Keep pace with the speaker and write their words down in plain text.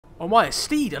Oh my, a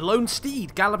steed, a lone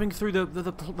steed galloping through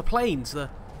the plains,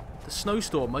 the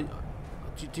snowstorm.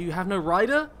 Do you have no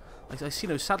rider? I see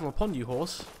no saddle upon you,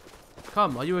 horse.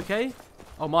 Come, are you okay?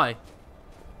 Oh my.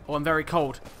 Oh, I'm very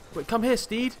cold. Wait, come here,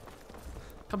 steed.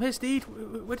 Come here, steed.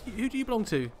 Who do you belong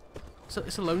to?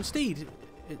 It's a lone steed.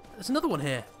 There's another one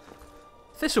here.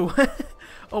 Thistle.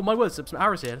 Oh my word, some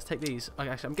arrows here. Let's take these. Okay,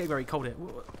 actually, I'm getting very cold here.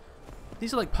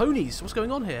 These are like ponies. What's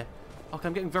going on here? Okay,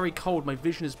 I'm getting very cold. My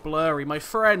vision is blurry. My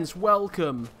friends,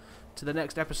 welcome to the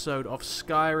next episode of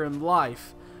Skyrim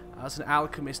Life as an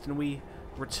alchemist, and we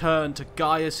return to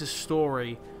Gaius'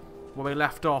 story. Where we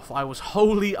left off, I was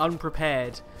wholly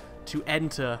unprepared to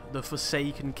enter the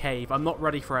Forsaken Cave. I'm not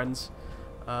ready, friends,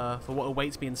 for what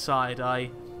awaits me inside.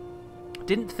 I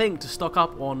didn't think to stock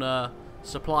up on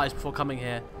supplies before coming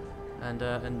here,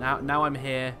 and now I'm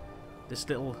here. This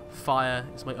little fire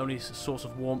is my only source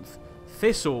of warmth.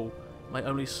 Thistle, my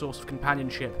only source of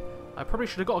companionship. I probably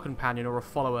should have got a companion or a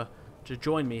follower to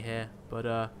join me here, but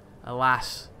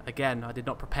alas, again, I did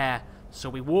not prepare. So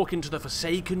we walk into the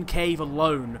Forsaken Cave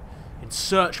alone, in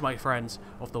search, my friends,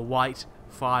 of the White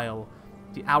Phial,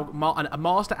 a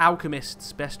master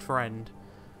alchemist's best friend,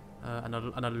 and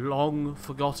a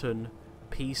long-forgotten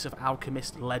piece of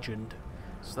alchemist legend.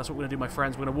 So that's what we're going to do, my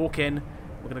friends. We're going to walk in,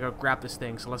 we're going to go grab this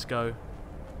thing, so let's go.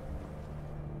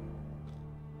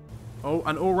 Oh,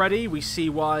 and already we see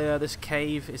why this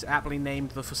cave is aptly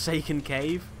named the Forsaken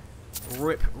Cave.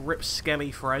 Rip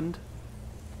Skelly friend.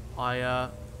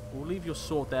 We'll leave your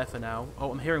sword there for now.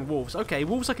 Oh, I'm hearing wolves. Okay,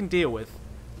 wolves I can deal with.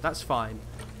 That's fine.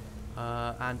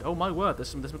 And oh my word, there's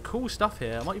some cool stuff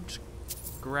here. I might even just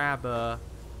grab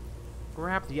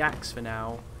the axe for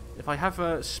now. If I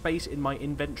have space in my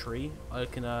inventory, I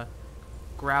can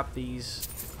grab these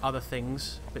other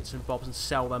things, bits and bobs, and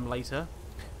sell them later.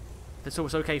 That's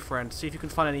always okay, friend. See if you can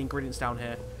find any ingredients down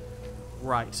here.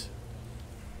 Right.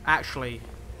 Actually,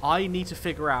 I need to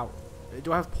figure out,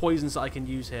 do I have poisons that I can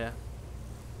use here?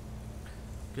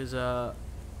 Because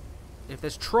if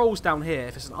there's trolls down here,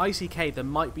 if it's an icy cave, there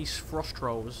might be frost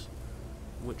trolls,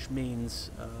 which means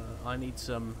I need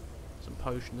some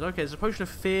potions. Okay, there's a potion of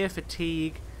fear,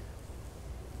 fatigue.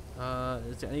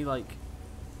 Is there any like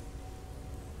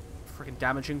freaking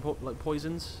damaging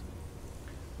poisons?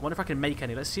 I wonder if I can make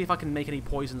any. Let's see if I can make any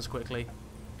poisons quickly.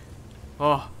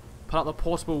 Oh, pull out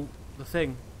the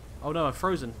thing. Oh no, I'm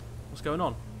frozen. What's going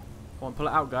on? Come on, pull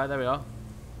it out, guy. There we are.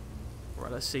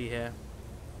 Right, let's see here.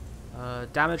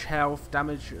 Damage health,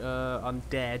 damage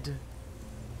undead.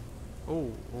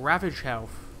 Oh, ravage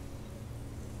health.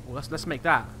 Well, let's make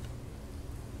that.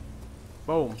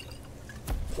 Boom.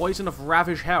 Poison of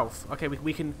ravage health. Okay,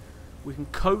 we can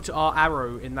coat our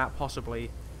arrow in that possibly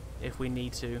if we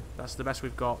need to. That's the best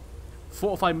we've got.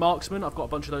 Fortify marksman. I've got a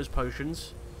bunch of those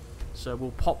potions, so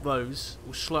we'll pop those.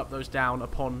 We'll slurp those down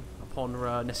upon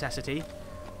necessity.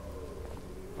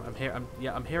 Right,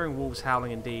 I'm hearing wolves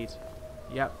howling indeed.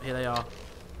 Yep, here they are.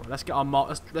 Right, let's get our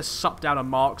let's sup down a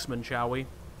marksman, shall we?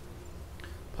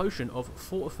 Potion of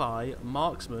fortify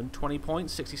marksman, 20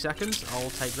 points, 60 seconds. I'll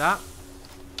take that.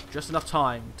 Just enough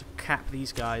time to cap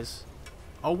these guys.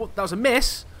 Oh, what? That was a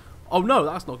miss. Oh no,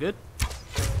 that's not good.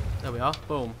 There we are.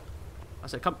 Boom. I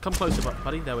said, come closer,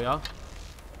 buddy. There we are.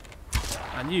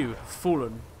 And you have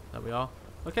fallen. There we are.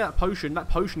 Okay, that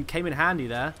potion came in handy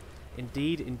there.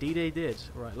 Indeed it did.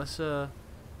 Right, let's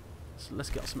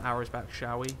get some arrows back,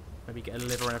 shall we? Maybe get a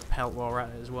liver and a pelt while we're at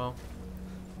it as well.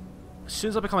 As soon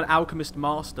as I become an alchemist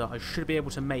master, I should be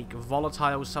able to make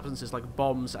volatile substances like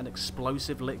bombs and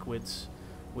explosive liquids,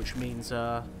 which means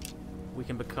we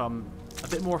can become a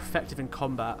bit more effective in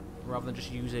combat rather than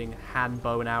just using hand,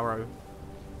 bow, and arrow.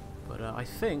 But I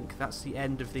think that's the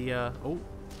end of the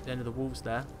the end of the wolves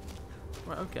there.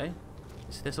 Right, okay.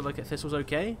 Thistle's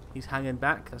okay. He's hanging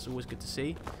back. That's always good to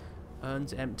see.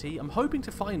 Urns empty. I'm hoping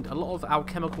to find a lot of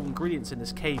alchemical ingredients in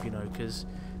this cave, you know, because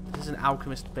this is an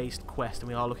alchemist-based quest, and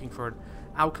we are looking for an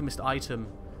alchemist item.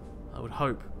 I would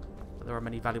hope that there are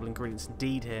many valuable ingredients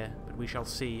indeed here, but we shall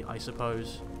see, I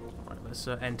suppose. Right, let's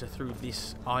enter through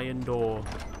this iron door.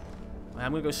 I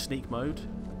am going to go sneak mode.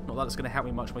 Not that it's going to help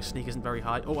me much. My sneak isn't very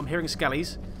high. Oh, I'm hearing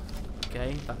skellies.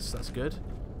 Okay, that's good.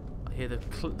 I hear the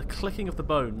clicking of the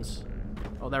bones.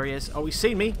 Oh, there he is. Oh, he's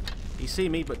seen me. He's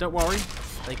seen me, but don't worry.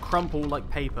 They crumple like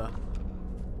paper.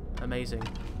 Amazing.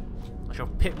 I shall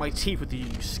pick my teeth with you,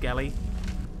 you skelly.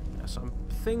 Yes, I'm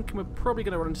thinking we're probably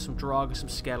going to run into some Drags, some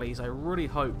skellies. I really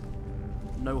hope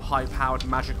no high-powered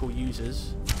magical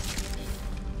users.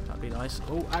 That'd be nice.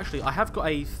 Oh, actually, I have got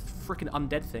a freaking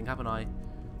undead thing, haven't I?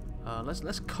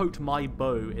 Let's coat my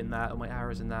bow in that, or my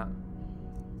arrows in that.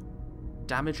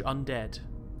 Damage undead.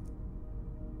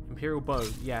 Imperial bow,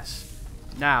 yes.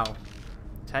 Now,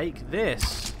 Take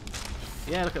this.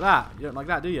 Yeah, look at that. You don't like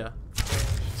that, do you?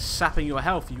 Sapping your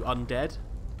health, you undead.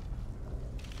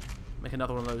 Make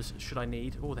another one of those, should I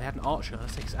need. Oh, they had an archer.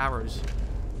 Let's take his arrows.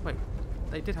 Wait,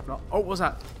 they did have an archer. Oh, what was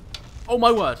that? Oh,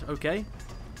 my word. Okay.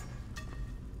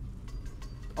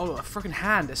 Oh, a freaking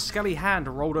hand. A skelly hand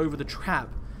rolled over the trap.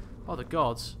 Oh, the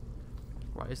gods.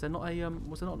 Right, is there not a,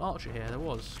 was there not an archer here? There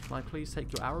was. Can I please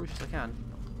take your arrows? Yes, I can.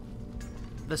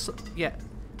 There's, yeah.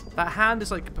 That hand is,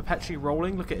 like, perpetually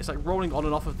rolling. Look at it. It's, like, rolling on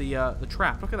and off of the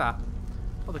trap. Look at that.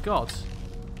 Oh, the gods.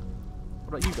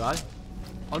 What about you, guy?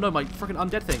 Oh, no, my freaking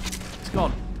undead thing. It's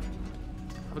gone.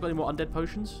 Have I got any more undead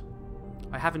potions?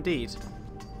 I have indeed.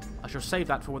 I shall save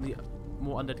that for when the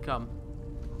more undead come.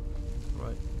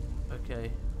 Right.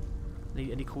 Okay.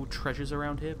 Any cool treasures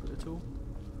around here at all?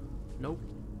 Nope.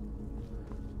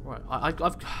 Right. I've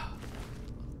got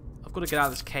to get out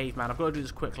of this cave, man. I've got to do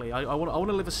this quickly. I want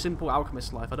to live a simple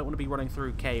alchemist life. I don't want to be running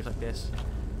through caves like this.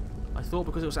 I thought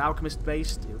because it was alchemist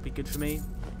based, it would be good for me,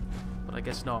 but I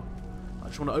guess not. I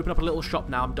just want to open up a little shop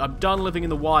now. I'm done living in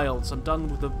the wilds. I'm done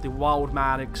with the wild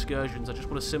man excursions. I just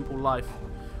want a simple life.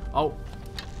 Oh,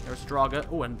 there's a Draga.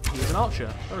 Oh, and here's an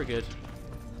archer. Very good.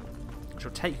 I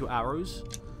shall take your arrows.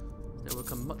 They will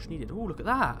become much needed. Oh, look at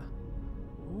that.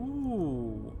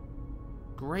 Ooh.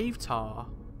 Grave tar.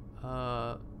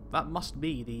 That must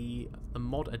be the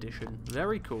mod edition.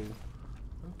 Very cool.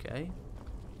 Okay.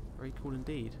 Very cool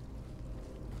indeed.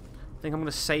 I think I'm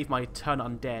going to save my turn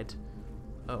undead.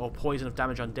 Or poison of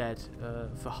damage undead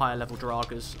for higher level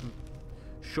Dragas. I'm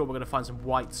sure we're going to find some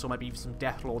wights or maybe even some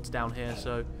death lords down here,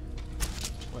 so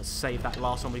let's save that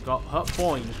last one we got. Hurt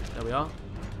boing. There we are.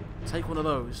 Take one of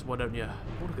those, why don't you?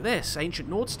 Oh, look at this. Ancient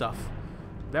Nord stuff.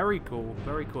 Very cool.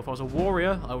 Very cool. If I was a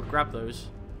warrior, I would grab those.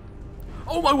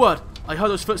 Oh my word! I heard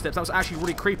those footsteps. That was actually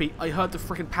really creepy. I heard the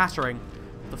freaking pattering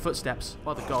of the footsteps.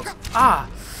 By the gods. Ah!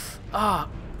 Ah!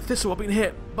 Thistle, I've been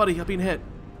hit. Buddy, I've been hit.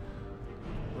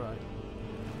 Right.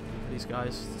 These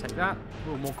guys. Take that.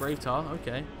 Oh, more grave tar.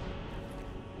 Okay.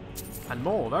 And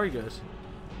more. Very good.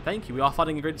 Thank you. We are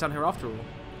finding ingredients down here after all.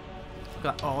 Look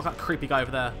at that. Oh, look at that creepy guy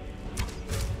over there.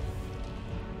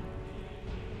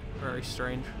 Very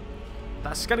strange.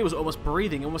 That skelly was almost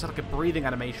breathing. It almost had like a breathing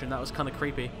animation. That was kind of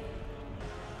creepy.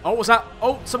 Oh, what's that?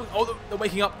 Oh, something. Oh, they're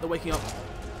waking up. They're waking up.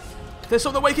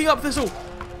 Thistle, they're waking up. Thistle.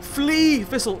 Flee,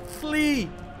 Thistle. Flee.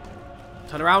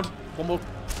 Turn around. One more.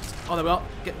 Oh, there we are.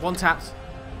 Get one tapped.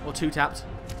 Or two tapped.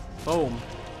 Boom.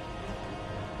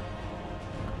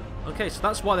 Okay, so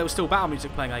that's why there was still battle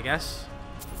music playing, I guess.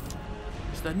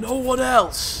 Is there no one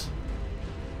else?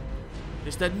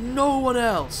 Is there no one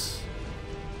else?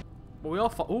 Well, we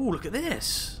are. Oh, look at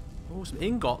this. Oh, some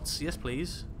ingots. Yes,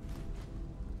 please.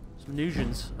 Some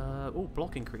Nusians. Oh,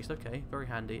 block increased. Okay, very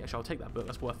handy. Actually, I'll take that book.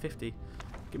 That's worth 50.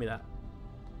 Give me that.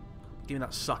 Give me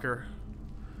that sucker.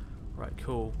 Right,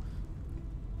 cool.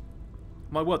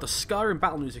 My word, the Skyrim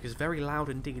battle music is very loud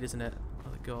indeed, isn't it?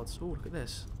 Oh, the gods. Oh, look at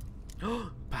this.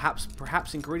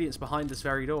 Perhaps ingredients behind this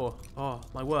very door. Oh,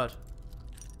 my word.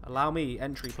 Allow me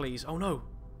entry, please. Oh, no.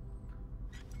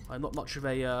 I'm not much of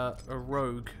a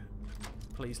rogue.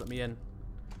 Please let me in.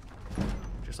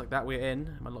 Just like that, we're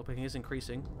in. My lockpicking is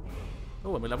increasing.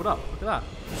 Oh, and we leveled up. Look at that.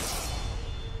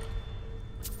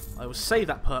 I will save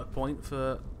that perk point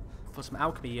for some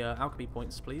alchemy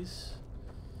points, please.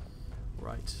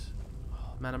 Right.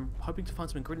 Oh, man, I'm hoping to find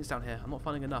some ingredients down here. I'm not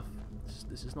finding enough.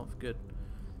 This is not good.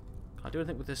 Can I do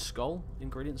anything with this skull,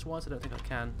 ingredients-wise? I don't think I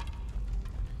can.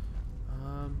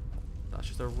 That's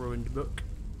just a ruined book.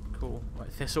 Cool.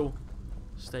 Right, Thistle.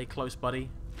 Stay close, buddy.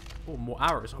 Oh, more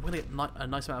arrows. I'm going to get a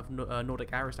nice amount of Nordic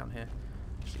arrows down here.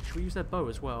 Actually, should we use their bow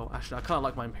as well? Actually, I kind of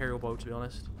like my Imperial bow, to be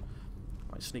honest.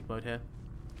 Right, sneak mode here.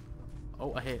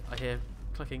 Oh, I hear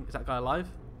clicking. Is that guy alive?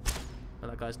 No,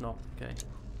 that guy's not. Okay.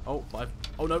 Oh,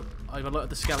 oh no, I've alerted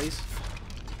the skellies.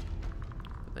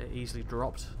 They're easily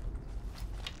dropped.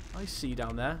 I see you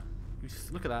down there.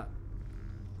 Look at that.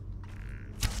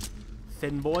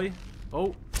 Thin boy.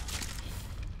 Oh.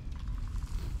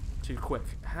 Too quick.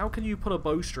 How can you put a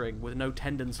bowstring with no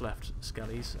tendons left,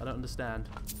 skellies? I don't understand.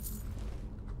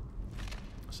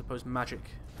 I suppose magic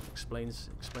explains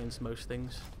most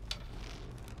things.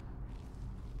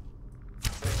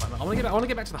 Right, I want to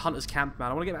get back to the hunter's camp,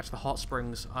 man. I want to get back to the hot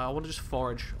springs. I want to just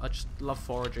forage. I just love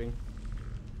foraging.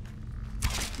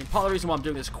 I mean, part of the reason why I'm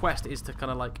doing this quest is to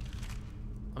kind of like,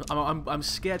 I'm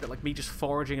scared that like me just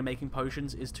foraging and making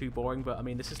potions is too boring. But I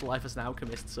mean, this is life as an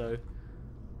alchemist, so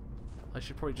I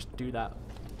should probably just do that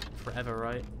forever,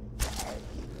 right?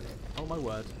 Oh my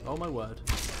word! Oh my word!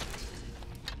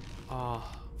 Ah,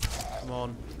 oh, come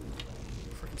on!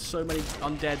 Freaking so many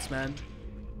undeads, man.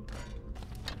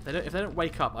 If they don't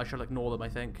wake up, I shall ignore them, I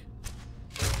think.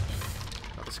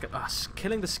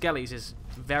 Killing the skellies is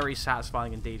very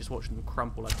satisfying indeed. Just watching them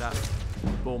crumple like that.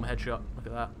 Boom, headshot. Look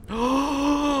at that.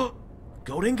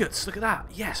 Gold ingots. Look at that.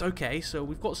 Yes. Okay. So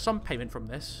we've got some payment from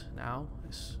this now.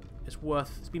 It's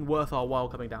been worth our while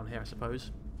coming down here, I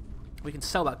suppose. We can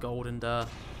sell that gold and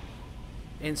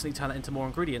instantly turn it into more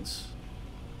ingredients.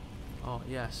 Oh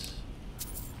yes.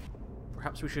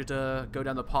 Perhaps we should go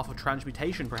down the path of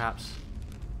transmutation. Perhaps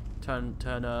turn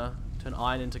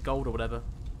iron into gold or whatever.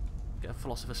 Get a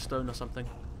philosopher's stone or something.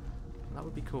 That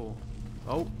would be cool.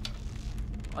 Oh,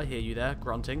 I hear you there,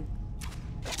 grunting.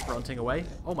 Grunting away.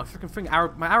 Oh, my freaking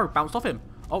arrow! My arrow bounced off him.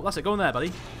 Oh, that's it. Go in there,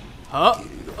 buddy. Huh?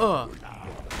 Oh,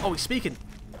 he's speaking.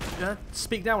 Yeah,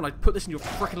 speak down when I put this in your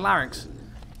freaking larynx.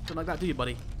 Don't like that, do you,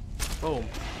 buddy? Boom.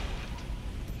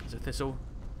 Is it Thistle?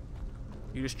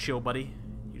 You just chill, buddy.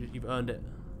 You've earned it.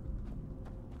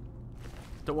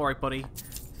 Don't worry, buddy.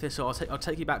 Thistle, I'll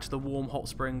take you back to the warm hot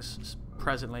springs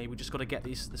presently. We just got to get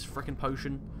this freaking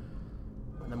potion,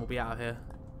 and then we'll be out of here.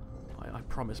 I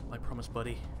promise,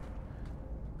 buddy.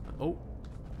 Oh,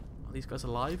 are these guys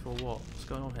alive or what? What's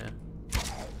going on here?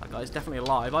 That guy's definitely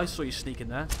alive. I saw you sneak in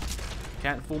there.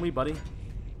 Can't fool me, buddy.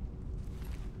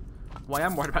 Well, I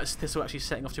am worried about Thistle actually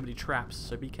setting off too many traps,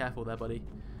 so be careful there, buddy.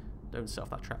 Don't set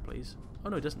off that trap, please. Oh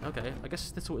no, it doesn't. Okay, I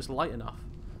guess Thistle is light enough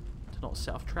to not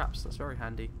set off traps. That's very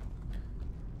handy.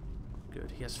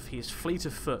 Good. He is fleet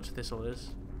of foot. Thistle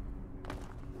is.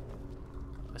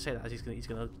 I say that as he's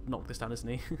gonna knock this down, isn't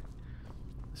he?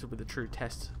 This will be the true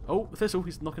test. Oh, Thistle,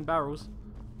 he's knocking barrels.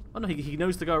 Oh no, he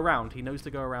knows to go around. He knows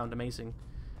to go around. Amazing.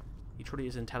 He truly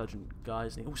is intelligent,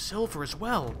 guys. Oh, silver as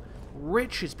well.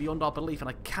 Riches beyond our belief, and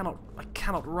I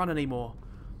cannot run anymore.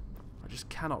 I just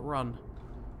cannot run.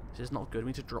 This is not good. We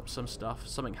need to drop some stuff.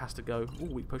 Something has to go. Oh,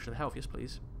 weak potion of health. Yes,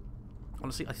 please.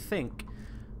 Honestly, I think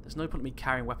there's no point in me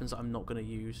carrying weapons that I'm not going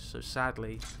to use. So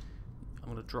sadly,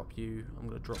 I'm going to drop you. I'm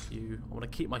going to drop you. I'm going to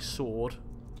keep my sword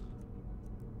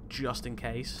just in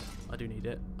case I do need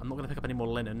it. I'm not going to pick up any more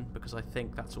linen because I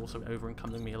think that's also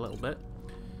over-encumbering me a little bit.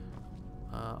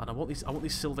 And I want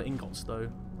these silver ingots though.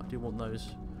 I do want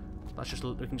those. That's just,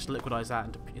 we can just liquidize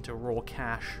that into raw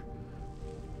cash.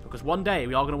 Because one day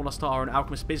we are going to want to start our own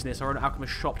alchemist business, our own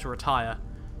alchemist shop to retire.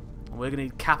 And we're going to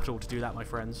need capital to do that, my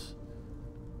friends.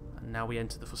 And now we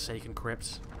enter the Forsaken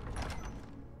Crypts.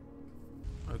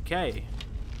 Okay.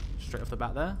 Straight off the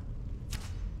bat there.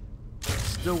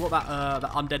 Still got that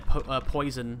undead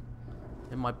poison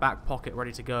in my back pocket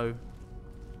ready to go.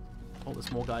 Oh,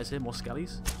 there's more guys here, more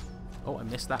skellies. Oh, I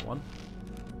missed that one.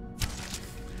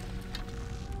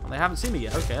 Oh, they haven't seen me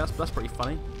yet. Okay, that's pretty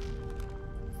funny.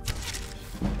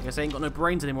 I guess they ain't got no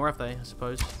brains anymore, have they? I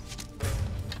suppose.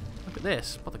 Look at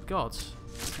this. By the gods.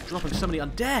 I'm dropping so many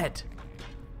undead.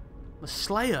 The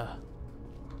Slayer.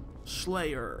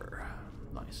 Slayer.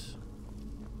 Nice.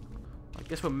 I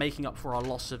guess we're making up for our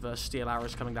loss of steel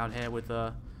arrows coming down here with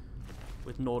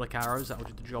Nordic arrows. That will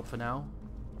do the job for now.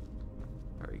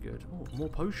 Very good. Oh, more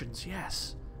potions.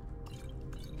 Yes.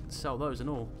 Let's sell those and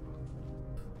all.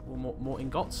 More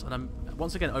ingots. And I'm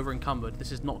once again over encumbered.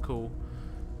 This is not cool.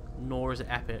 Nor is it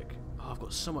epic. Oh, I've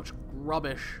got so much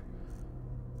rubbish.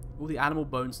 All the animal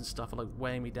bones and stuff are like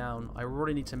weighing me down. I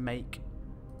really need to make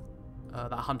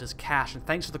that hunter's cache. And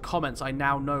thanks for the comments, I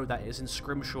now know that it is in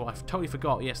Scrimshaw. I totally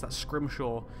forgot. Yes, that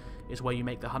Scrimshaw is where you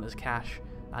make the hunter's cache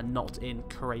and not in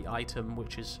create item,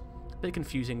 which is a bit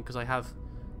confusing because I have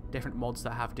different mods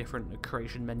that have different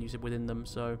creation menus within them.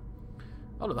 So,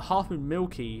 oh look, the Half Moon Mill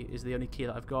key is the only key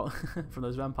that I've got from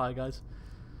those vampire guys.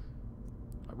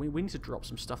 We need to drop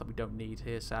some stuff that we don't need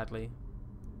here, sadly.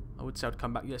 I would say I'd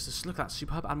come back. Yes, just look at that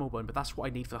superb animal bone, but that's what I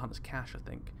need for the hunter's cache, I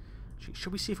think.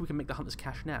 Should we see if we can make the hunter's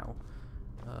cache now?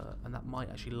 And that might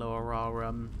actually lower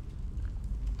our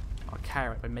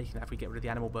carrot by making that if we get rid of the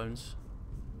animal bones.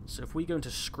 So if we go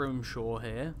into Scrimshaw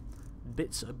here,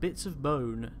 bits of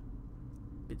bone.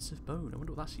 Bits of bone. I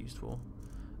wonder what that's used for.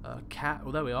 Cat.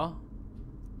 Oh, there we are.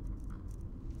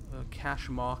 Cache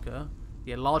marker.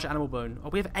 Yeah, large animal bone. Oh,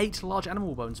 we have 8 large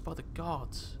animal bones. By the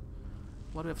gods.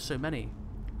 Why do we have so many?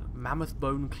 Mammoth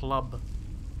bone club.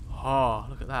 Oh,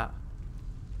 look at that.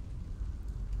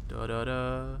 Da da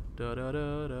da da da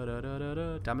da da da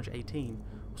da. Damage 18.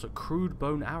 Also, crude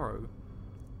bone arrow.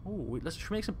 Oh, should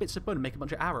we make some bits of bone and make a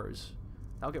bunch of arrows?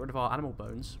 That'll get rid of our animal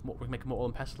bones. We can make a mortal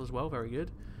and pestle as well. Very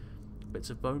good. Bits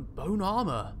of bone. Bone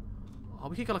armor. Oh,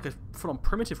 we could go like a full-on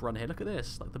primitive run here. Look at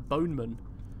this. Like the boneman.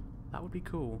 That would be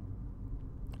cool.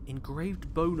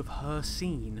 Engraved bone of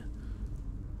Hercene.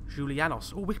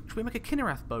 Julianos. Oh, should we make a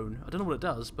Kinnerath bone? I don't know what it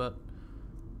does, but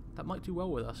that might do well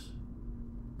with us.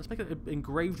 Let's make an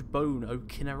engraved bone of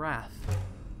Kinnerath.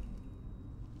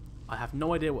 I have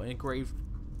no idea what an engraved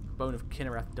bone of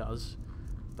Kinnerath does,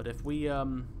 But if we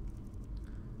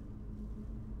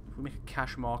make a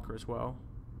cache marker as well,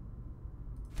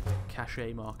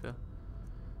 cache marker,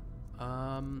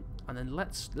 and then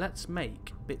let's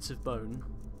make bits of bone.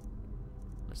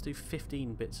 Let's do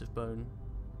 15 bits of bone.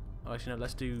 Oh, actually, no.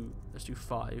 Let's do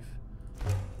 5,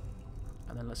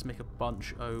 and then let's make a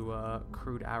bunch of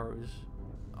crude arrows.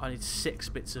 I need 6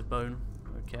 bits of bone.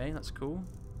 Okay, that's cool.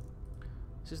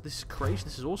 This is crazy.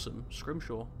 This is awesome.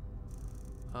 Scrimshaw.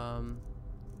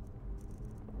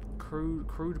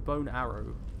 Crude bone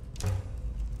arrow.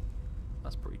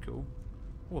 That's pretty cool.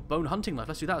 Oh, a bone hunting knife.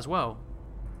 Let's do that as well.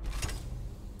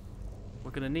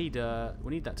 We're gonna need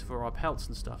we need that for our pelts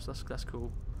and stuff. So that's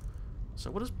cool.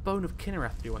 So what does bone of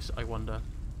Kinnereth do? I wonder.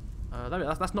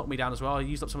 That's knocked me down as well. I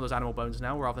used up some of those animal bones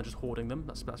now, rather than just hoarding them.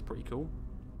 That's pretty cool.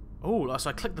 Oh, so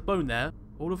I clicked the bone there.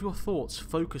 All of your thoughts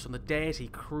focus on the deity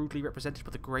crudely represented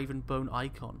by the graven bone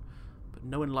icon, but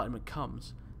no enlightenment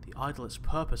comes. The idol, its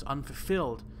purpose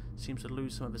unfulfilled, seems to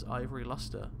lose some of its ivory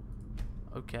luster.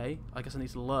 Okay, I guess I need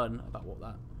to learn about what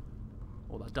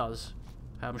that does.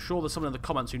 I'm sure there's someone in the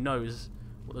comments who knows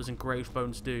what those engraved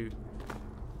bones do.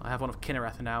 I have one of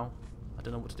Kinnereth now. I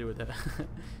don't know what to do with it.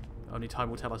 Only time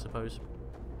will tell, I suppose.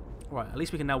 Right, at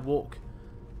least we can now walk.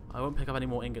 I won't pick up any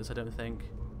more ingots, I don't think.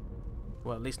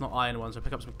 Well, at least not iron ones. I'll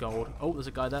pick up some gold. Oh, there's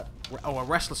a guy there. Oh, a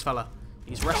restless fella.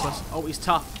 He's restless. Oh, he's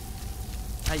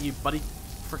tough. Hey, you buddy.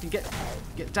 Freaking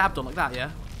get dabbed on like that,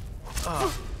 yeah?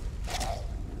 Oh.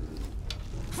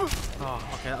 Oh,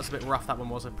 okay, that was a bit rough, that one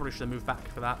was. I probably should have moved back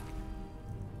for that.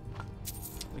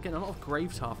 We're getting a lot of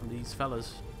grave tar from these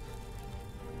fellas.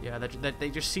 Yeah, they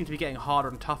just seem to be getting harder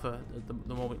and tougher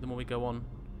the more we go on.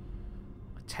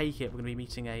 I take it we're going to be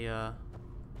meeting a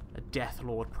Death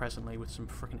Lord presently with some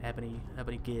freaking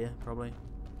ebony gear, probably.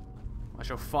 I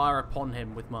shall fire upon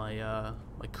him with my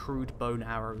my crude bone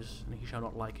arrows, and he shall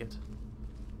not like it.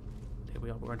 Here we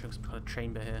are. We're entering some kind of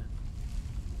chamber here.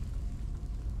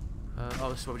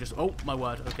 Oh, this is where we just... Oh, my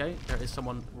word. Okay, there is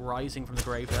someone rising from the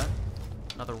grave there.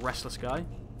 Another restless guy.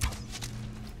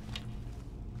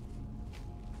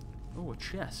 Oh, a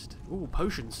chest. Oh,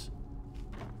 potions.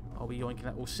 I'll be yoinking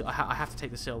that. I have to take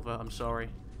the silver. I'm sorry.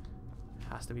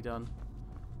 It has to be done.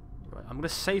 Right, I'm going to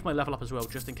save my level up as well,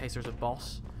 just in case there's a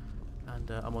boss.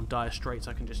 And I'm on dire straits.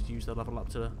 I can just use the level up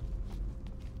to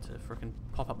frickin'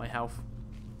 pop up my health.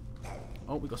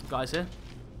 Oh, we got some guys here.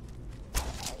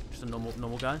 Just a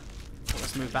normal guy. Oh,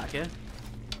 let's move back here.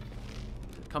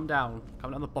 Come down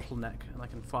the bottleneck, and I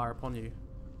can fire upon you.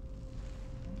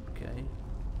 Okay.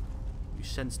 You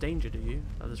sense danger, do you?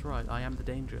 That is right. I am the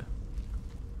danger.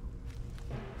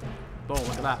 Boom!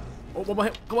 Look at that. Oh, one more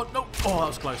hit. Come on, no! Oh, that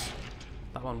was close.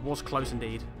 That one was close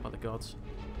indeed, by the gods.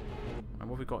 And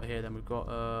what have we got here then? We've got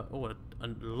oh, a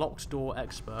locked door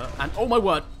expert, and oh my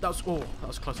word, that was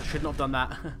close. I should not have done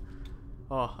that.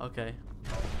 Oh, okay.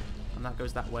 And that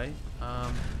goes that way.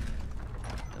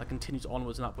 That continues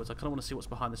onwards and upwards. I kind of want to see what's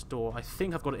behind this door. I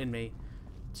think I've got it in me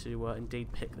to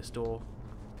indeed pick this door.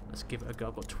 Let's give it a go.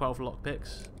 I've got 12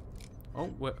 lockpicks.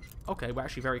 Oh, we're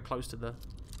actually very close to the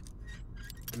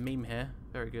meme here.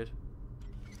 Very good.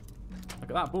 Look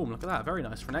at that. Boom. Look at that. Very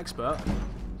nice for an expert.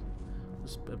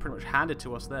 It's pretty much handed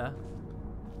to us there.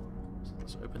 So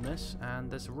let's open this, and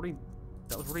that was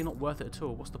really not worth it at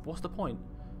all. What's the point?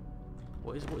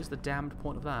 What is the damned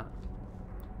point of that?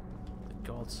 The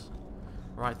gods.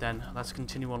 Right then, let's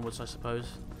continue onwards, I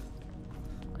suppose.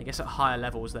 I guess at higher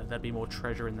levels there'd be more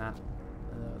treasure in that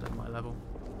than my level.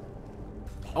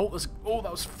 Oh,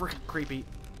 that was freaking creepy.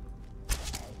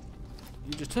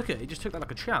 You just took it. He just took that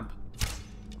like a champ.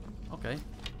 Okay,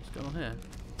 what's going on here?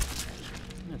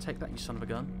 I'm gonna take that, you son of a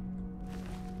gun.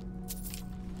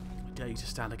 I dare you to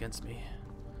stand against me.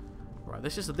 Right,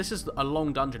 this is a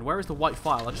long dungeon. Where is the white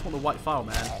file? I just want the white file,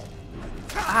 man.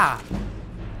 Ah!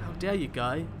 How dare you,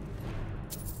 guy?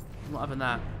 I'm not having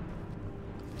that.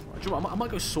 Right, do you know what? I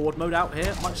might go sword mode out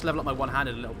here. I might just level up my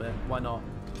one-handed a little bit. Why not?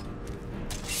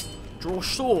 Draw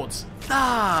swords.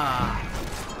 Ah!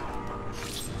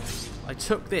 I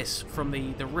took this from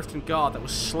the Riften Guard that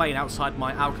was slain outside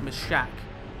my Alchemist shack.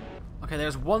 Okay,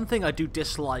 there's one thing I do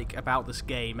dislike about this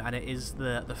game, and it is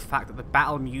the fact that the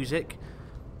battle music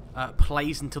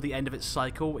plays until the end of its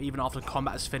cycle, even after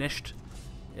combat is finished.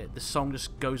 The song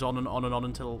just goes on and on and on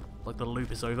until like the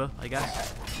loop is over, I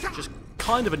guess. Just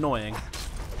kind of annoying.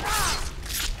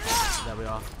 There we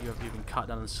are. You've been cut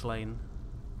down and slain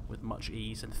with much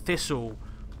ease. And Thistle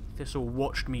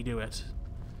watched me do it.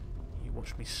 You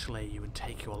watched me slay you and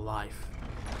take your life.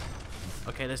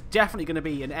 Okay, there's definitely going to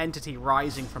be an entity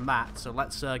rising from that, so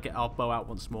let's get our bow out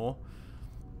once more.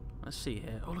 Let's see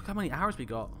here. Oh, look how many arrows we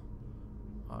got.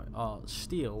 Alright, our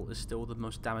steel is still the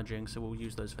most damaging, so we'll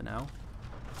use those for now.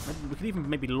 Maybe we could even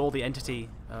maybe lure the entity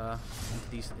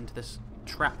into this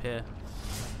trap here.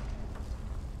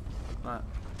 Right.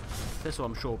 Thistle,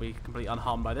 I'm sure, will be completely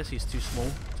unharmed by this. He's too small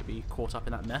to be caught up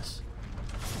in that mess.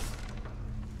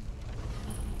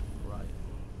 Right.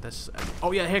 This.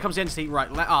 Oh yeah, here comes the entity.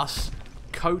 Right. Let us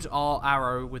coat our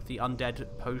arrow with the undead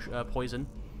poison.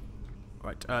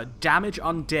 Right. Damage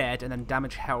undead and then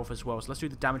damage health as well. So let's do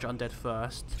the damage undead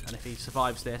first. And if he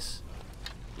survives this,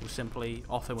 we'll simply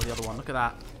off him with the other one. Look at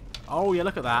that. Oh yeah,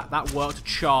 look at that. That worked a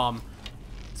charm.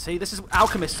 See, this is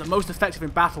Alchemists are most effective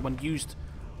in battle when used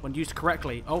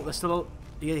correctly. Oh, there's still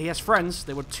he has friends.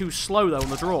 They were too slow though on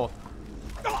the draw.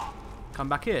 Come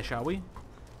back here, shall we?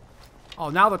 Oh,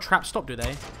 now the traps stop, do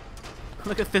they?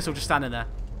 Look at Thistle just standing there.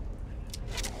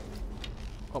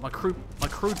 Oh, my crude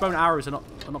bone arrows are not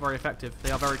very effective.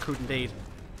 They are very crude indeed.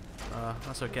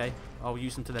 That's okay. I'll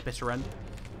use them to their bitter end.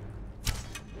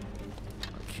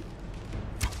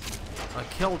 I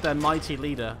killed their mighty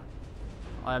leader.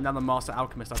 I am now the Master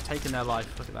Alchemist. I've taken their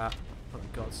life. Look at that. Oh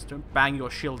god, don't bang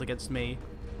your shield against me.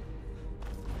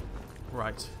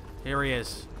 Right. Here he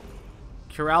is.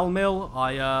 Mill,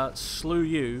 I slew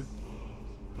you.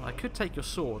 I could take your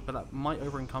sword, but that might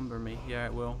over-encumber me. Yeah,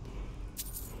 it will.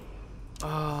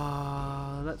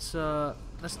 Let's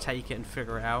take it and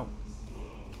figure it out.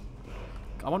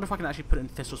 I wonder if I can actually put it in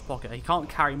Thistle's pocket. He can't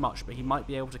carry much, but he might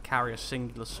be able to carry a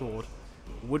singular sword.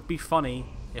 Would be funny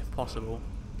if possible.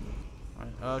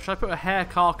 Right, should I put a hare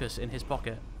carcass in his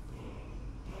pocket?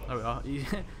 There we are.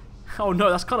 Oh no,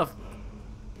 that's kind of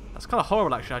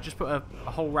horrible actually. I just put a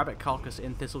whole rabbit carcass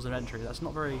in Thistle's inventory. That's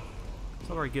not very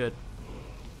good.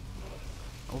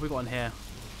 What have we got in here?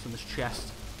 What's in this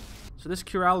chest? So this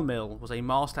Mill was a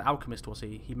master alchemist, was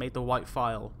he? He made the white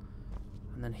phial.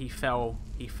 And then he fell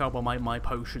by my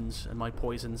potions and my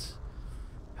poisons.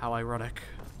 How ironic.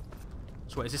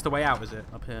 So wait, is this the way out, is it?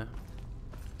 Up here.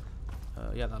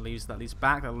 Yeah, that leads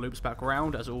back, that loops back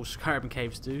around, as all Skyrim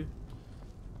caves do.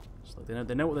 So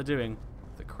they know what they're doing.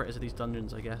 The critters of these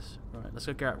dungeons, I guess. Right, let's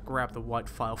go grab the white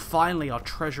phial. Finally, our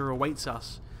treasure awaits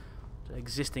us.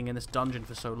 Existing in this dungeon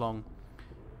for so long.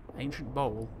 Ancient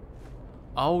bowl.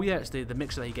 Oh yeah, it's the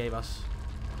mixer that he gave us.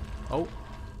 Oh.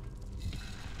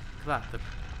 Look at that,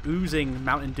 the oozing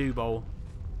Mountain Dew bowl.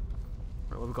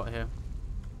 Right, what have we got here?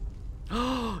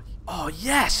 Oh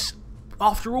yes!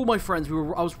 After all, my friends, I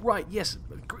was right. Yes,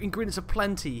 ingredients are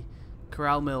plenty.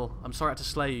 Mill, I'm sorry I had to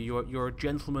slay you. You're a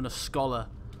gentleman, a scholar.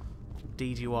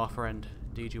 Indeed you are, friend.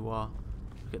 Indeed you are.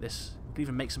 Look at this. We can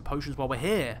even make some potions while we're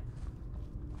here.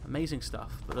 Amazing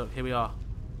stuff. But look, here we are.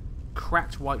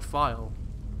 Cracked white phial.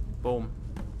 Boom.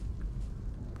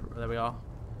 There we are.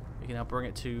 We can now bring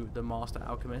it to the Master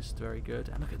Alchemist. Very good.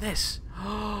 And look at this.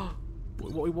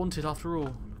 What we wanted after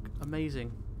all.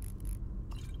 Amazing.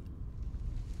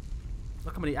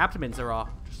 Look how many abdomens there are.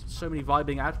 Just so many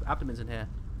vibing abdomens in here.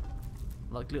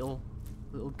 Like little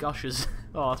gushers.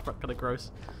 Oh, that's kind of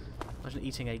gross. Imagine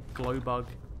eating a glowbug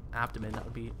abdomen. That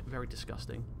would be very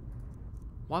disgusting.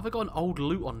 Why have I got an old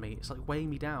loot on me? It's like weighing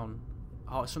me down.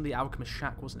 Oh, it's from the Alchemist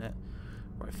shack, wasn't it?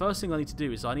 Right, first thing I need to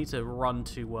do is I need to run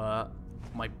to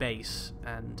my base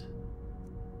and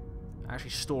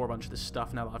actually store a bunch of this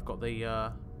stuff now that I've got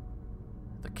the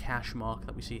cache mark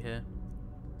that we see here.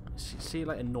 See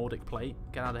like a Nordic plate.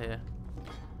 Get out of here.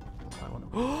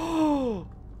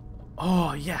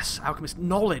 Oh yes, Alchemist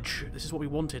knowledge. This is what we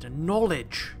wanted.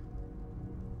 Knowledge.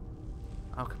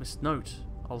 Alchemist note.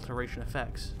 Alteration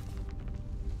effects.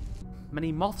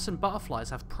 Many moths and butterflies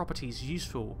have properties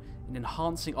useful in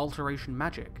enhancing alteration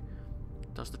magic.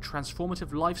 Does the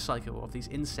transformative life cycle of these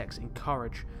insects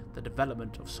encourage the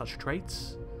development of such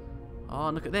traits? Ah,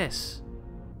 look at this.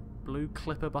 Blue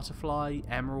clipper butterfly,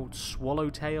 emerald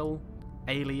swallowtail,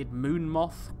 alien moon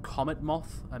moth, comet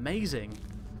moth. Amazing.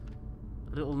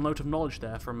 A little note of knowledge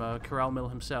there from Mill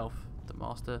himself, the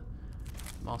master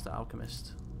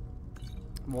alchemist.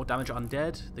 More damage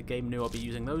undead. The game knew I'll be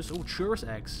using those. Oh, churus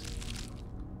eggs.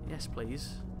 Yes,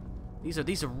 please.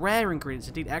 These are rare ingredients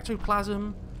indeed.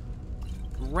 Ectoplasm.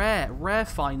 Rare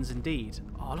finds indeed.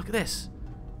 Oh, look at this.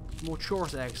 More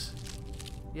churus eggs.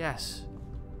 Yes.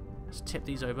 Let's tip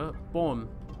these over. Boom.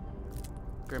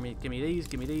 Give me these.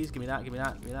 Give me these. Give me that. Give me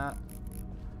that. Give me that.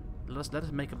 Let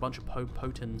us make a bunch of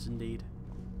potens indeed.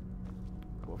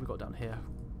 What have we got down here?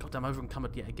 Goddamn, over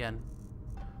encumbered yet again.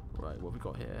 Right, what have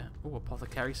we got here? Oh,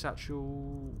 apothecary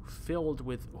satchel filled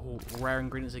with rare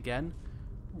ingredients again.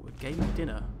 Ooh, a gaming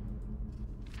dinner.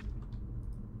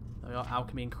 There we are,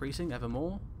 alchemy increasing ever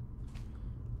more.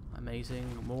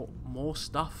 Amazing. More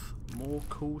stuff. More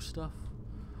cool stuff.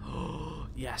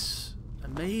 Yes.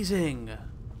 Amazing.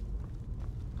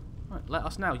 Right, let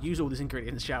us now use all these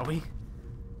ingredients, shall we?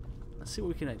 Let's see what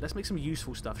we can make. Let's make some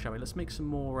useful stuff, shall we? Let's make some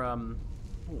more, oh,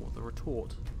 the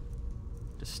retort.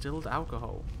 Distilled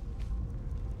alcohol.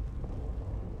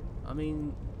 I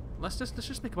mean, let's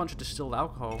just make a bunch of distilled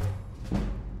alcohol.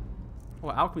 Oh,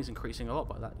 alchemy's increasing a lot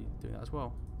by that, doing that as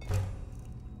well.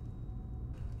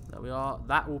 There we are.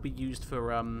 That will be used for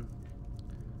a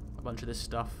bunch of this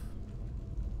stuff.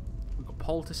 We've got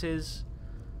poultices,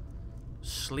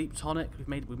 sleep tonic. We've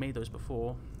made those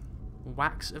before.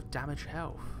 Wax of damage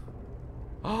health.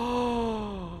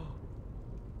 Oh,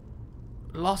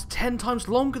 lasts 10 times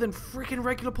longer than freaking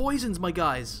regular poisons, my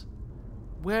guys.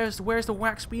 Where's the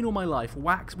wax been all my life?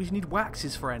 Wax. We need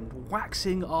waxes, friend.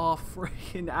 Waxing our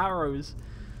freaking arrows.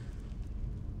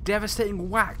 Devastating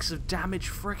wax of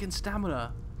damage freaking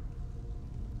stamina.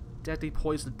 Deadly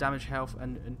poison, damage health,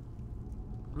 and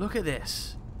look at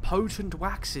this. Potent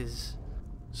waxes.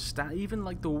 Even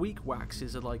like the weak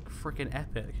waxes are like freaking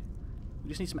epic. We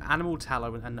just need some animal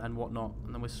tallow and whatnot,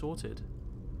 and then we're sorted.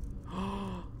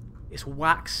 It's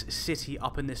Wax City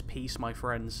up in this piece, my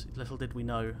friends. Little did we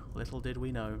know. Little did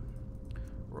we know.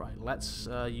 Right, let's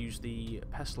use the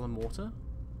pestle and mortar.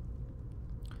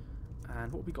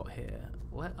 And what we got here?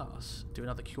 Let us do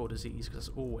another cure disease, because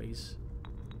that's always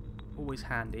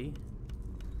handy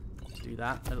to do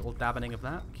that. A little dabbening of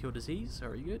that. Cure disease,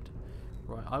 very good.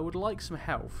 Right, I would like some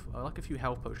health. I like a few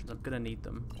health potions. I'm going to need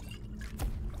them.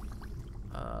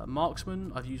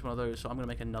 Marksman, I've used one of those, so I'm going to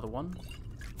make another one.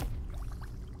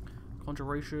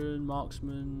 Conjuration,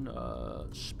 marksman,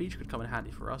 speech could come in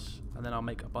handy for us. And then I'll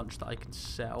make a bunch that I can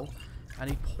sell.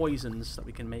 Any poisons that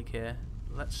we can make here?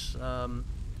 Let's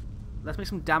make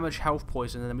some damage health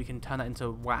poison, and then we can turn that into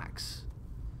wax.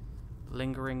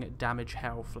 Lingering damage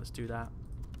health. Let's do that.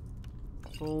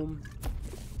 Boom.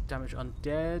 Damage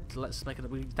undead. Let's make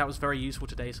it. That was very useful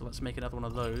today, so let's make another one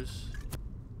of those.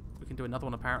 We can do another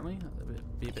one apparently. That'll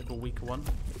be a bit of a weaker one.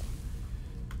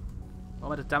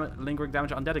 Oh, I had lingering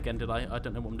damage undead again, did I? I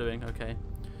don't know what I'm doing. Okay.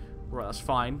 Right, that's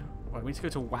fine. Right, we need to go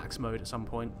to wax mode at some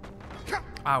point.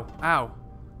 Ow, ow.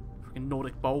 Freaking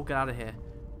Nordic bowl, get out of here.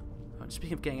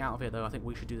 Speaking of getting out of here, though, I think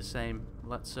we should do the same.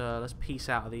 Let's piece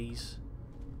out of these.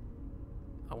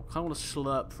 I kind of want to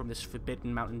slurp from this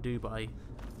forbidden Mountain Dew, but I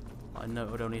know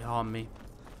it would only harm me.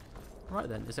 Right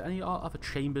then, is there any other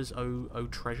chambers o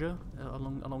treasure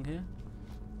along here?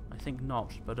 I think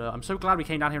not, but I'm so glad we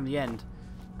came down here in the end,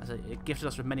 as it gifted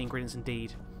us with many ingredients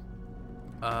indeed.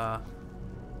 Yeah,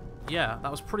 that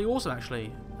was pretty awesome actually.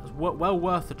 It was well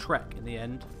worth the trek in the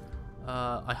end.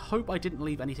 I hope I didn't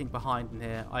leave anything behind in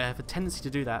here. I have a tendency to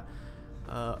do that.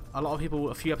 A lot of people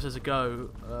a few episodes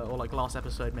ago, or like last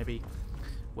episode maybe,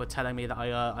 were telling me that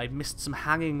I missed some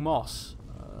hanging moss.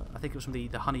 I think it was from the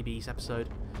honeybees episode.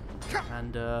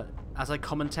 And as I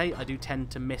commentate, I do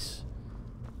tend to miss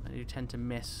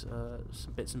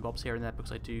some bits and bobs here and there,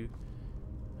 because I do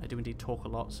indeed talk a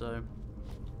lot. So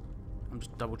I'm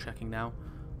just double checking now.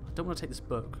 I don't want to take this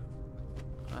book.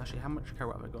 Actually, how much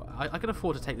carrot have I got? I can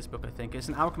afford to take this book, I think. It's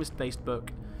an Alchemist-based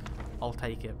book. I'll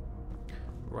take it.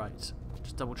 Right.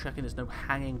 Just double checking there's no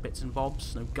hanging bits and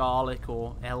bobs. No garlic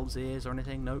or elves' ears or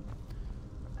anything. Nope.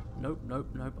 Nope, nope,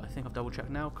 nope. I think I've double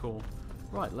checked now. Cool.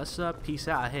 Right, let's peace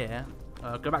out of here.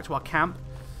 Go back to our camp.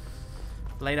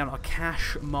 Lay down our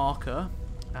cache marker.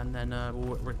 And then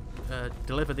we'll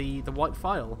deliver the white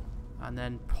file. And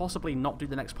then possibly not do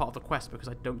the next part of the quest, because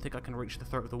I don't think I can reach the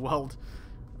throat of the world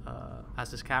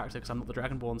as this character, because I'm not the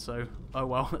Dragonborn, so oh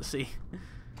well, let's see.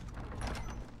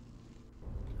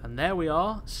 And there we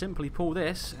are. Simply pull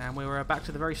this and we're back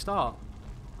to the very start.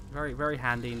 Very, very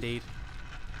handy indeed.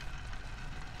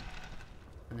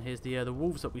 And here's the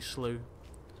wolves that we slew.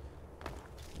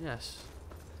 Yes.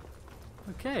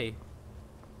 Okay.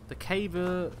 The cave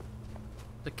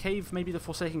may be the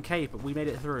Forsaken Cave, but we made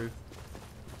it through.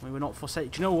 We were not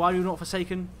forsaken. Do you know why we were not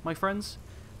forsaken, my friends?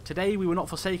 Today we were not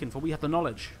forsaken, for we have the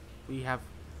knowledge. We have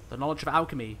the knowledge of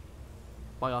alchemy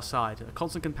by our side, a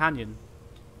constant companion.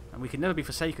 And we can never be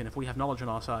forsaken if we have knowledge on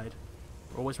our side.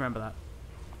 Always remember that.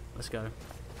 Let's go.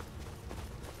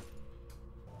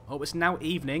 Oh, it's now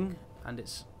evening, and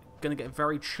it's going to get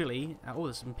very chilly. Oh,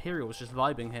 there's Imperials just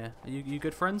vibing here. Are you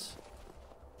good, friends?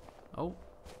 Oh,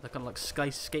 they're kind of like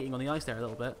skating on the ice there a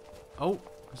little bit. Oh,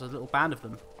 there's a little band of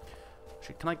them.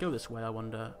 Actually, can I go this way, I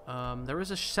wonder? There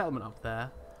is a settlement up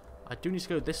there. I do need to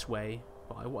go this way,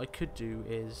 but what I could do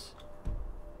is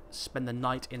spend the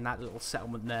night in that little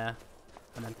settlement there,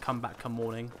 and then come back come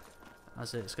morning,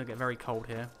 as it's going to get very cold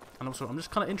here. And also, I'm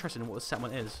just kind of interested in what the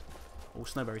settlement is. Oh,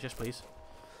 snowberries, yes please.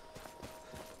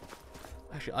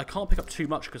 Actually, I can't pick up too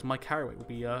much because my carry weight will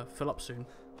be fill up soon.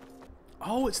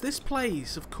 Oh, it's this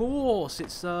place, of course.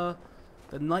 It's the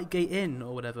Nightgate Inn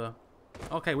or whatever.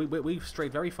 Okay, we've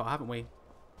strayed very far, haven't we?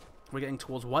 We're getting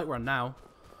towards Whiterun now.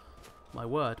 My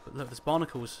word. But look, there's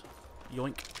barnacles.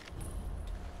 Yoink.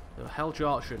 The Helge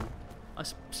Archon. I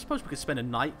suppose we could spend a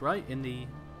night, right? In the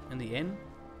inn,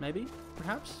 maybe?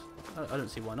 Perhaps? I don't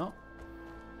see why not.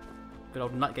 Good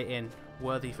old Nightgate Inn.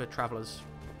 Worthy for travellers.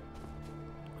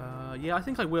 Yeah, I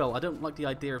think I will. I don't like the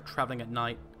idea of travelling at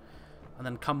night. And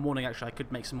then come morning, actually, I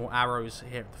could make some more arrows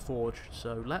here at the forge.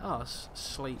 So let us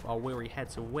sleep our weary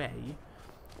heads away.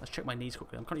 Let's check my needs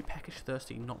quickly. I'm currently peckish,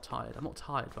 thirsty, not tired. I'm not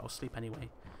tired, but I'll sleep anyway.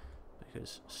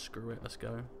 Because screw it, let's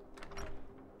go.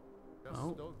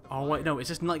 Oh wait, no, it's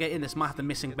just Nightgate Inn. This might have the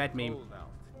missing bed meme.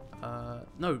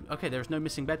 No, okay, there is no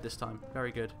missing bed this time.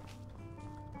 Very good.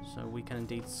 So we can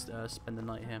indeed spend the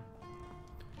night here.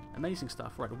 Amazing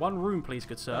stuff. Right, one room, please,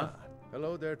 good sir.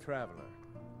 Hello there, traveller.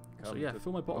 So yeah,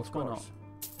 fill my bottles, why not?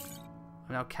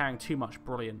 I'm now carrying too much.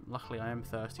 Brilliant. Luckily, I am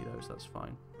thirsty, though, so that's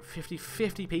fine.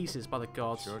 50 pieces, by the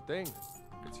gods. Sure thing.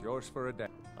 It's yours for a day.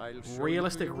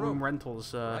 Realistic room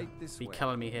rentals be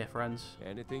killing me here, friends.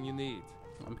 Anything you need.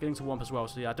 I'm beginning to warm up as well,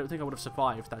 so yeah, I don't think I would have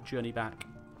survived that journey back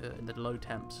in the low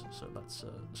temps. So let's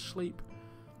sleep.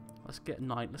 Let's get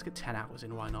 10 hours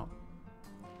in, why not?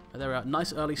 There we are.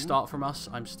 Nice early start from us.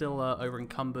 I'm still over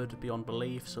encumbered beyond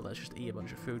belief, so let's just eat a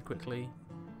bunch of food quickly.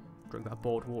 Drink that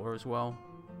boiled water as well.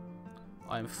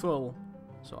 I am full,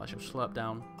 so I shall slurp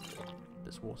down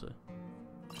this water.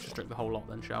 Let's just drink the whole lot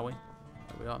then, shall we?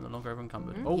 There we are, I'm no longer over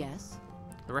encumbered. Oh, yes.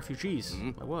 The refugees.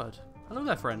 My word. Hello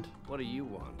there, friend. What do you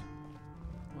want?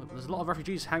 Well, there's a lot of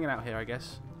refugees hanging out here, I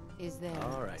guess. Is there?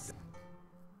 All right.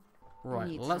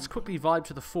 Right, let's quickly vibe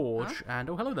to the forge. And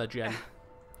oh, hello there, Jen.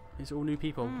 These are all new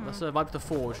people. Let's vibe to the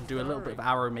forge and do a little bit of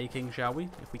arrow making, shall we?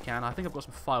 If we can. I think I've got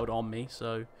some filed on me,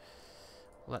 so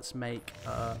let's make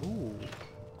ooh,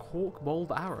 cork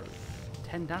bold arrow,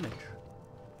 10 damage.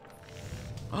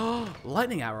 Oh,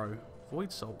 lightning arrow,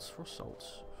 void salts, frost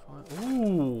salts.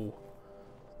 Ooh,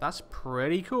 that's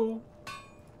pretty cool.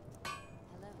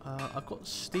 I've got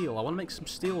steel. I want to make some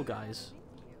steel, guys.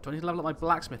 Do I need to level up my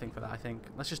blacksmithing for that? I think.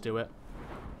 Let's just do it.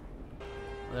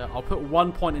 I'll put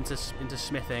 1 point into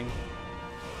smithing,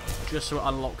 just so it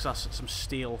unlocks us some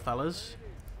steel, fellas.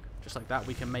 Just like that,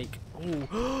 we can make.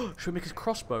 Oh, should we make a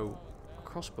crossbow?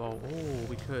 Crossbow. Oh,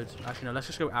 we could. Actually, no. Let's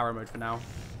just go arrow mode for now.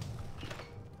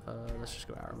 Let's just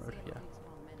go arrow mode. Yeah.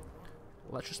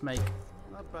 Let's just make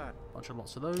a bunch of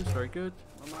lots of those. Very good.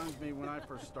 Reminds me when I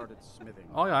first started smithing.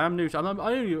 Oh yeah, I am new. I'm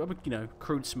a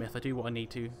crude smith. I do what I need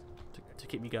to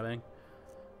keep me going.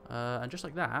 And just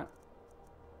like that,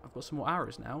 I've got some more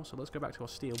arrows now. So let's go back to our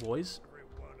steel, boys.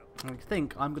 I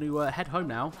think I'm going to head home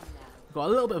now. We've got a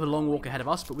little bit of a long walk ahead of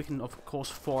us, but we can of course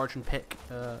forage and pick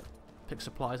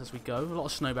supplies as we go. A lot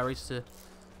of snowberries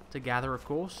to gather, of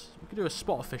course. We could do a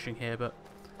spot of fishing here, but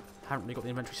haven't really got the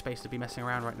inventory space to be messing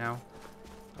around right now.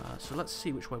 So let's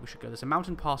see which way we should go. There's a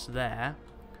mountain pass there.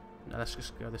 No, let's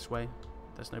just go this way.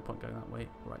 There's no point going that way.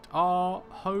 Right, our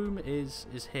home is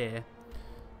here.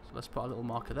 So let's put a little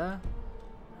marker there,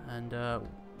 and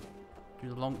do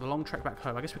the long trek back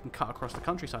home. I guess we can cut across the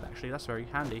countryside. Actually, that's very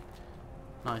handy.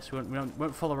 Nice. We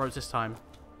won't follow roads this time.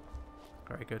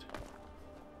 Very good.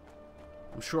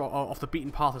 I'm sure off the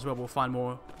beaten path as well we'll find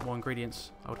more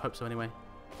ingredients. I would hope so anyway.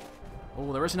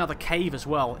 Oh, there is another cave as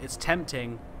well. It's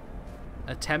tempting.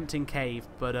 A tempting cave,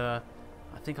 but I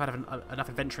think I'd have enough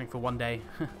adventuring for one day.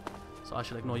 So I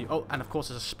should ignore you. Oh, and of course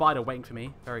there's a spider waiting for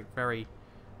me. Very...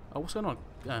 Oh, what's going on?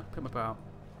 Put my bow out.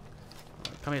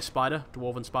 Right, come here, spider.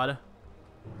 Dwarven spider.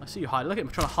 I see you hide. Look at him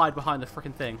trying to hide behind the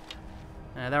freaking thing.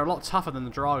 They're a lot tougher than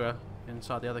the Draga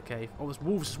inside the other cave. Oh, there's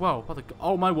wolves as well.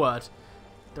 Oh, my word.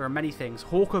 There are many things.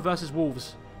 Hawker versus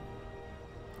wolves.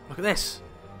 Look at this.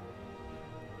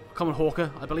 Come on,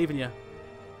 Hawker. I believe in you.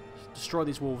 Destroy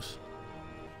these wolves.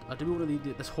 I do want to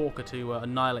need this Hawker to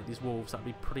annihilate these wolves. That'd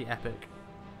be pretty epic.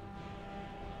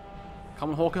 Come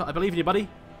on, Hawker. I believe in you, buddy.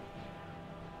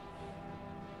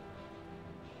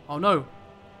 Oh, no.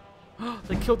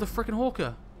 They killed the freaking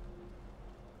Hawker.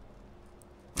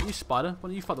 Why don't you, spider? Why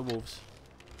don't you fight the wolves?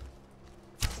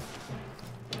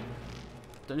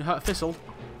 Don't you hurt a thistle?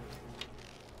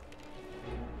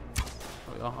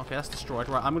 There we are. Okay, that's destroyed.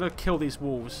 Right, I'm going to kill these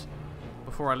wolves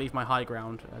before I leave my high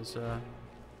ground, as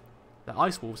they're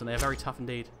ice wolves and they are very tough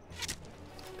indeed.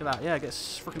 Look at that. Yeah, it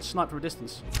gets freaking sniped from a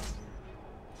distance.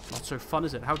 Not so fun,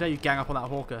 is it? How dare you gang up on that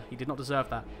Hawker? He did not deserve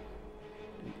that.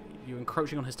 You're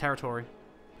encroaching on his territory.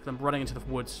 I'm running into the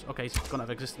woods. Okay, he's gone out of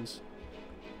existence.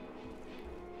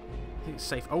 I think it's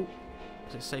safe. Oh,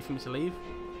 is it safe for me to leave?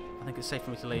 I think it's safe for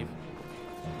me to leave.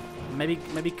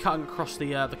 Maybe cutting across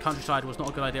the countryside was not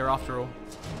a good idea after all,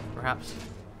 perhaps.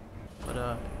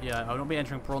 But yeah, I will not be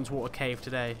entering Bronzewater Cave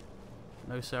today.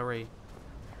 No siree.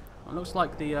 It looks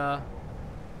like the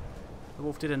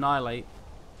wolf did annihilate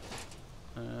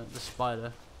the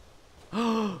spider.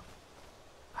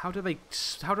 How do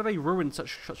they ruin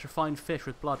such a fine fish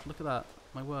with blood? Look at that.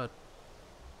 My word.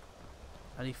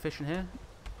 Any fish in here?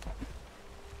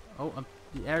 Oh,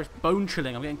 the air is bone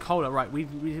chilling. I'm getting colder. Right, we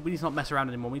need to not mess around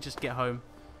anymore. We just get home.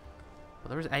 But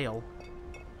there is ale.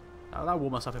 That'll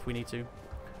warm us up if we need to.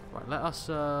 Right, let us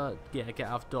get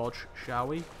out of dodge, shall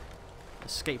we?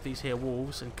 Escape these here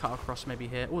wolves and cut across maybe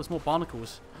here. Oh, there's more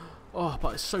barnacles. Oh,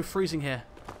 but it's so freezing here.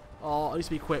 Oh, I need to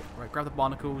be quick. Right, grab the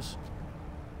barnacles.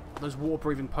 Those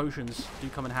water-breathing potions do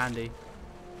come in handy.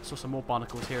 Saw some more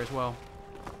barnacles here as well.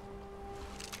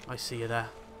 I see you there.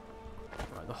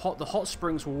 Right, the hot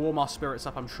springs will warm our spirits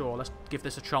up, I'm sure. Let's give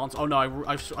this a chance. Oh no,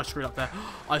 I screwed up there.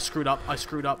 I screwed up.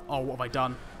 Oh, what have I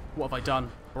done? What have I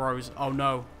done, bros? Oh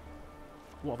no.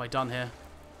 What have I done here?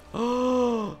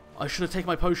 Oh, I should have taken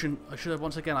my potion. I should have,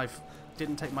 once again,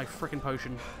 didn't take my frickin'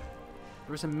 potion.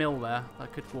 There is a mill there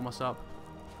that could warm us up.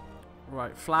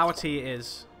 Right, flower tea it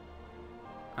is.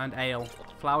 And ale.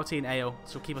 Flower tea and ale.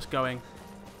 This will keep us going.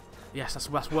 Yes, that's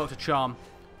worked a charm.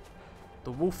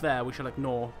 The wolf there we shall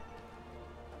ignore.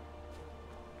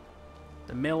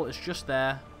 The mill is just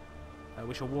there.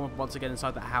 We shall warm up once again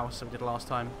inside that house that we did last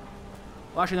time.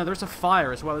 Well, actually, no, there is a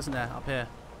fire as well, isn't there, up here?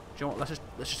 Do you know what?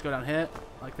 Let's just go down here,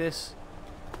 like this.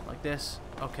 Like this.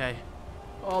 Okay.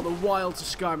 Oh, the wilds of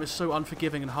Skyrim is so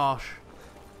unforgiving and harsh.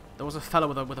 There was a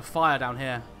fellow with a fire down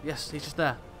here. Yes, he's just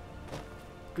there.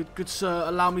 Good sir,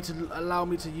 allow me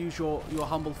to use your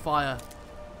humble fire.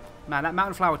 Man, that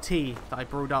mountain flower tea that I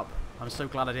brewed up, I'm so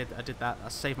glad I did that.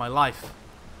 That saved my life.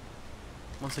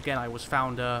 Once again, I was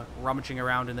found rummaging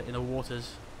around in the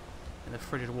waters, in the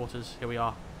frigid waters. Here we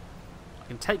are. I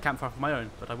can take campfire for my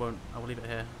own, but I won't. I will leave it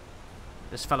here.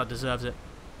 This fella deserves it.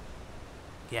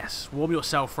 Yes, warm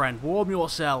yourself, friend. Warm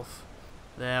yourself.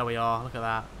 There we are. Look at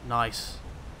that. Nice.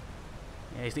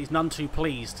 Yeah, he's none too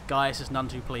pleased. Gaius is none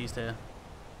too pleased here.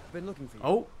 Been looking for you.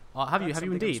 Oh, have you? Have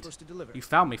you indeed? You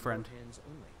found me, friend.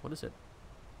 What is it?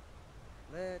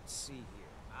 Let's see here.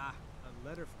 Ah, a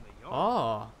letter from the Jarl.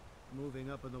 Oh. Moving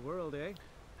up in the world, eh?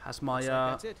 Has my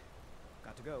that's it.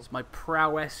 Got to go. Has my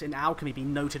prowess in alchemy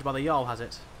been noted by the Jarl? Has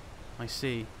it? I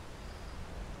see.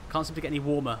 Can't seem to get any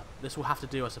warmer. This will have to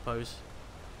do, I suppose.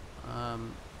 Oh,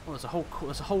 there's a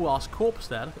whole ass corpse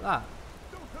there. Look at that.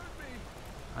 Don't hurt me.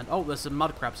 And oh, there's some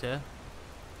mud crabs here.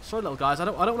 Sorry, little guys. I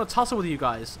don't want to tussle with you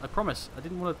guys. I promise. I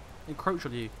didn't want to encroach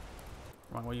on you.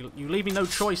 Right. Well, you leave me no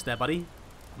choice there, buddy.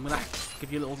 I'm gonna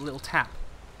give you a little tap.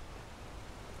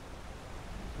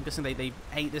 I'm guessing they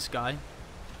ate this guy.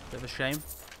 Bit of a shame.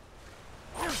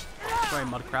 Sorry,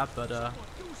 mud crab, but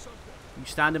you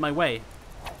stand in my way.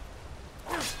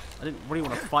 I didn't really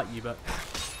want to fight you, but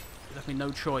you left me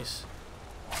no choice.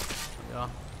 There we are.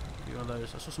 Give you one of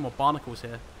those. I saw some more barnacles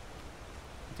here.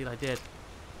 Indeed, I did.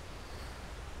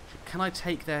 Can I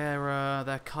take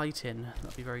their kite in?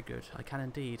 That'd be very good. I can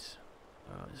indeed.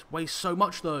 It weighs so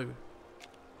much though.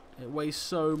 It weighs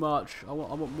so much. I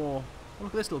want more. Oh,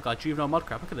 look at this little guy, juvenile mud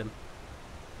crab. Look at him.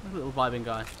 Look at the little vibing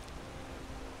guy.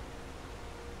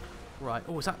 Right.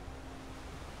 Oh, is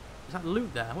that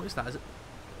loot there? What is that?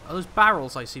 Are those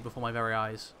barrels I see before my very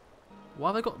eyes?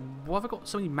 Why have I got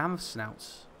so many mammoth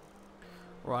snouts?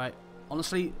 Right.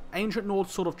 Honestly, Ancient Nord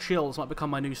Sword of Chills might become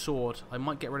my new sword. I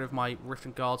might get rid of my Rift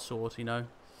and Guard sword, you know.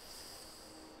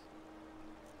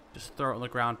 Just throw it on the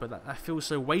ground, but that feels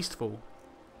so wasteful.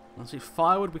 Honestly,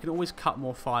 firewood, we can always cut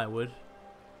more firewood.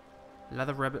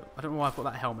 Leather rabbit. I don't know why I've got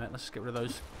that helmet. Let's just get rid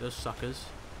of those suckers.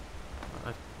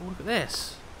 Oh, look at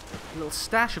this. A little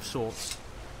stash of sorts.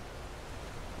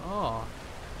 Oh.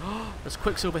 There's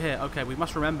Quicksilver here. Okay, we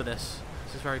must remember this.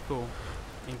 This is very cool.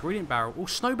 Ingredient barrel. Oh,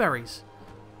 snowberries.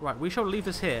 Right, we shall leave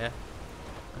this here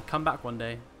and come back one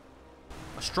day.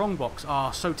 A strong box.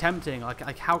 Ah, so tempting.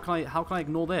 Like how can I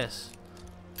ignore this?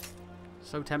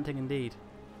 So tempting indeed.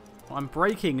 Well, I'm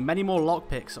breaking many more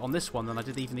lockpicks on this one than I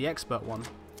did even the expert one.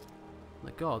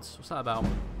 The gods, what's that about?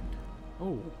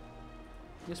 Oh,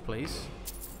 yes please.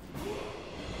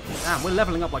 Damn, we're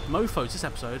leveling up like mofos this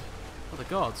episode. Oh, the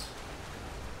gods.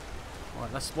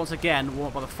 Alright, let's once again warm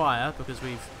up by the fire because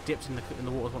we've dipped in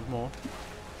the waters once more.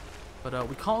 But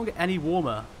we can't get any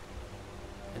warmer.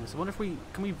 So I wonder if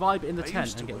can we vibe in the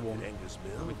tent and get warm?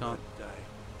 No, we can't.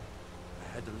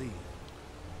 I had to leave.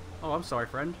 Oh, I'm sorry,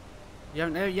 friend. You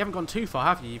haven't gone too far,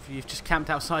 have you? You've just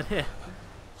camped outside here.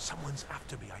 Someone's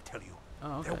after me, I tell you.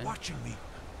 Oh, okay. They're watching me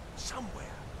somewhere.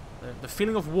 The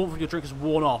feeling of warmth of your drink is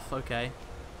worn off. Okay,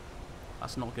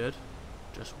 that's not good.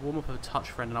 Just warm up a touch,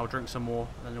 friend, and I'll drink some more,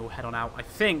 and then we'll head on out. I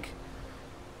think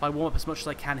if I warm up as much as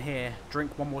I can here,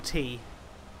 drink one more tea,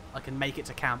 I can make it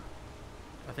to camp.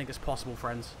 I think it's possible,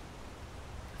 friends.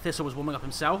 Thistle was warming up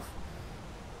himself.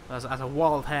 As a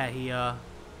wild hare,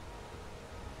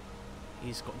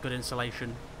 he's got good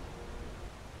insulation.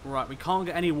 Right, we can't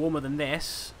get any warmer than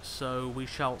this, so we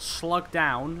shall slug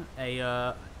down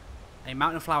a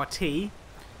mountain flower tea,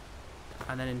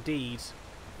 and then indeed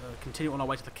continue on our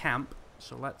way to the camp.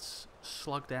 So let's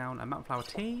slug down a mountain flower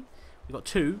tea. We've got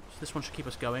 2, so this one should keep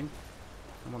us going.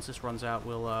 And once this runs out,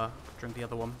 we'll drink the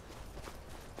other one.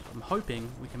 So I'm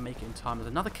hoping we can make it in time. There's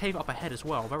another cave up ahead as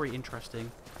well, very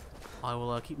interesting. I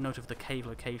will keep note of the cave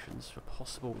locations for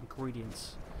possible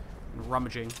ingredients and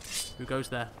rummaging. Who goes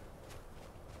there?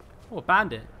 Oh, a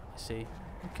bandit, I see.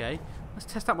 Okay, let's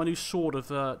test out my new sword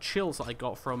of chills that I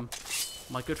got from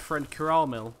my good friend Corral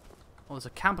Mill. Oh, there's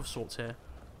a camp of sorts here.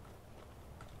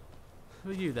 Who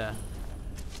are you there?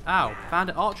 Ow,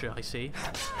 bandit archer, I see.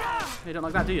 You don't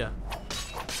like that, do you?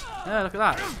 Yeah, look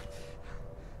at that.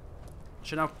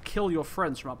 Should now kill your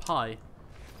friends from up high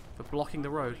for blocking the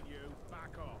road.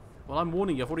 Well, I'm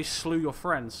warning you, I've already slew your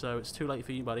friends, so it's too late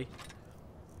for you, buddy.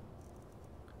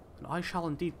 And I shall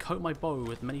indeed coat my bow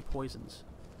with many poisons.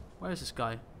 Where is this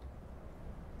guy?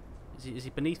 Is he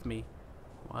beneath me?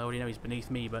 Well, I already know he's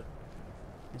beneath me, but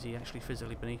is he actually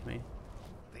physically beneath me?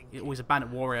 He's always a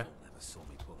bandit warrior.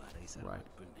 Right,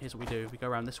 here's what we do. We go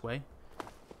around this way.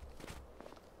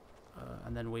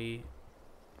 And then we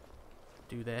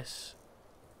do this.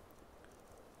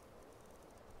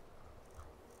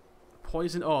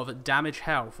 Poison of damage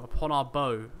health upon our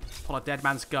bow, upon a dead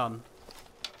man's gun.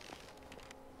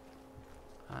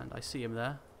 And I see him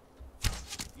there.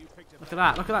 Look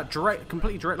at that, direct,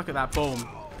 completely direct, look at that, boom.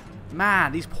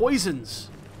 Man, these poisons!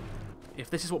 If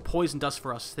this is what poison does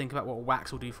for us, think about what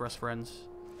wax will do for us, friends.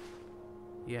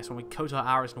 Yes, when we coat our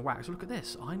arrows in wax. Look at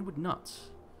this, ironwood nuts.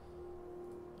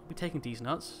 I'll be taking these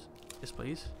nuts. Yes,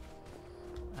 please.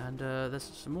 And there's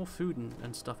some more food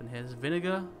and stuff in here. There's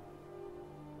vinegar.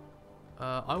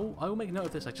 I will make note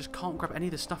of this. I just can't grab any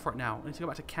of this stuff right now. I need to go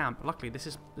back to camp. Luckily,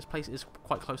 this place is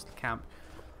quite close to the camp.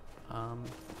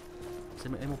 Is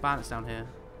there any more bandits down here?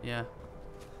 Yeah,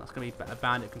 that's gonna be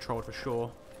bandit controlled for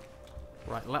sure.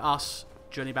 Right, let us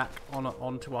journey back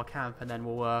on to our camp, and then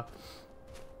we'll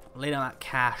lay down that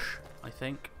cache, I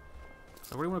think.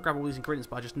 I really want to grab all these ingredients,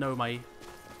 but I just know my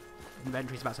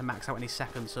inventory's about to max out any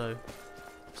second, so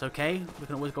it's okay. We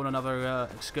can always go on another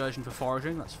excursion for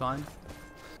foraging. That's fine.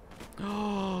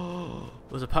 Oh,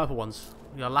 those are purple ones.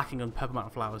 We are lacking on purple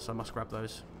mountain flowers, so I must grab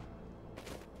those.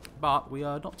 But we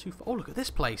are not too far. Oh, look at this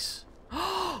place.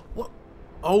 What?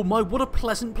 Oh my, what a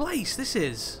pleasant place this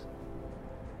is.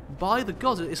 By the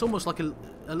gods, it's almost like a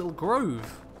little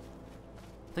grove.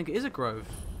 I think it is a grove.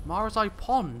 Mara's Eye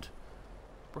Pond.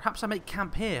 Perhaps I make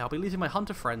camp here. I'll be leaving my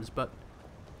hunter friends, but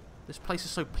this place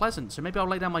is so pleasant. So maybe I'll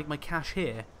lay down my cache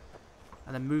here.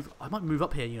 And then move. I might move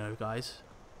up here, you know, guys.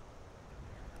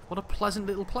 What a pleasant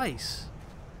little place.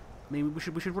 I mean, we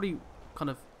should really kind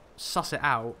of suss it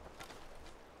out.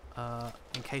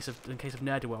 In case of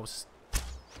ne'er-do-wells.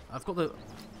 I've got the.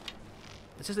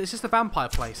 It's just the vampire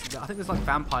place. I think there's like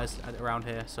vampires around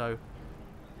here, so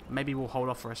maybe we'll hold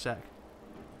off for a sec.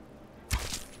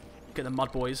 Get the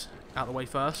mud boys out of the way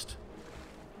first.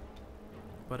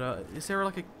 But is there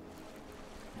like a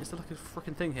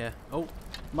freaking thing here? Oh,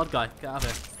 mud guy, get out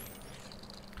of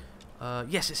here.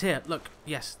 Yes, it's here. Look,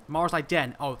 yes, Mara's Eye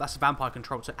Den. Oh, that's vampire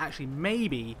controlled. So actually,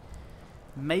 maybe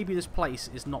this place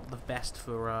is not the best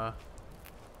for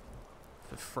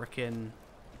frickin'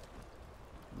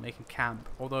 making camp.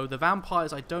 Although the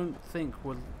vampires, I don't think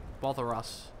will bother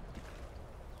us.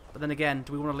 But then again,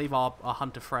 do we want to leave our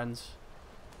hunter friends?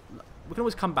 We can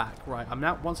always come back, right?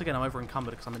 Once again I'm over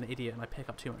encumbered because I'm an idiot and I pick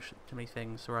up too many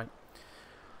things. Right.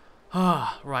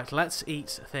 Right. Let's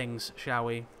eat things, shall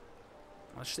we?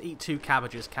 Let's just eat 2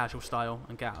 cabbages, casual style,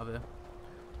 and get out of here.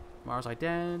 Mara's Eye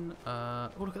Den. Oh,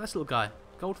 look at this little guy.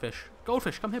 Goldfish.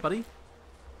 Goldfish, come here, buddy.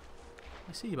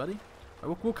 I see you, buddy.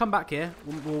 Right, we'll come back here.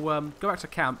 We'll go back to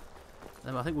camp.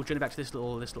 Then I think we'll journey back to this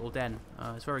little den.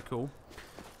 It's very cool.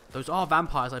 Those are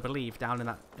vampires, I believe, down in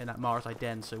that Mara's Eye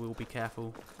Den, so we will be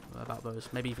careful about those.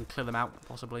 Maybe even clear them out,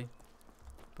 possibly.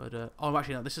 But oh,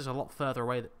 actually, no. This is a lot further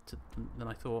away than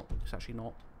I thought. It's actually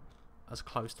not as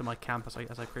close to my camp as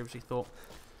I previously thought.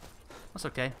 That's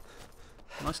okay.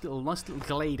 Nice little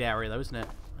glade area, though, isn't it?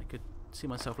 I could see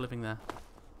myself living there.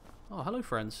 Oh, hello,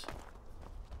 friends.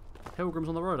 Pilgrims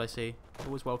on the road, I see.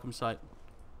 Always welcome sight.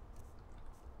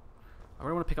 I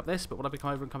really want to pick up this, but will I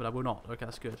become over encumbered? I will not. Okay,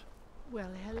 that's good. Well,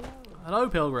 hello. Hello,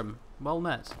 Pilgrim. Well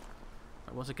met.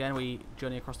 Right, once again, we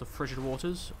journey across the frigid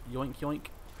waters. Yoink, yoink.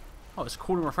 Oh, it's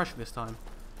cool and refreshing this time.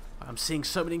 I'm seeing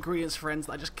so many ingredients, friends,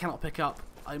 that I just cannot pick up.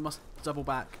 I must double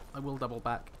back. I will double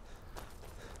back.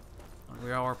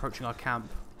 We are approaching our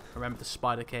camp. Remember the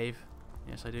spider cave?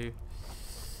 Yes, I do.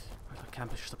 Our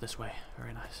camp is just up this way.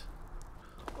 Very nice.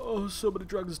 Oh, so many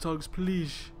dragon's tongues,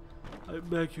 please. I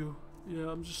beg you. Yeah,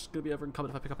 I'm just going to be ever encumbered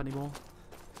if I pick up any more.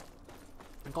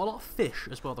 I've got a lot of fish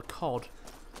as well. The cod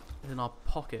is in our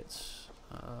pockets.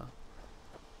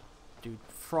 Dude,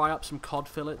 fry up some cod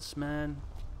fillets, man.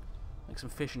 Make some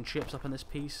fish and chips up in this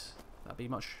piece. That'd be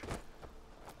much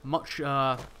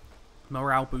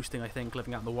morale boosting, I think,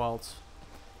 living out in the wilds.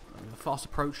 We're fast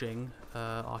approaching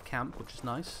our camp, which is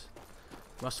nice.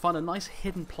 We must find a nice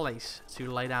hidden place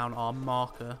to lay down our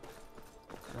marker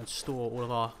and store all of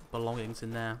our belongings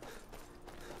in there.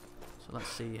 So let's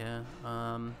see here.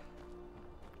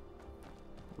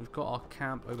 We've got our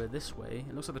camp over this way.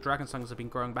 It looks like the dragon tongues have been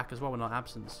growing back as well in our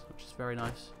absence, which is very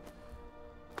nice.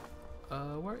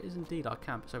 Where is indeed our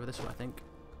camp? It's over this way, I think.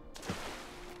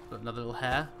 Got another little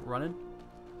hare running.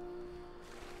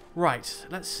 Right,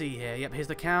 let's see here. Yep, here's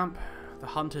the camp. The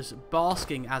hunters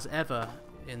basking as ever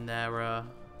in their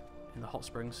in the hot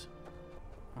springs.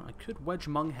 I could wedge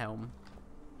Munghelm,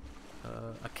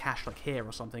 a cache like here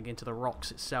or something, into the rocks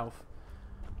itself.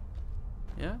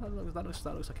 Yeah, that looks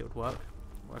like it would work.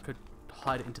 Or I could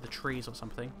hide it into the trees or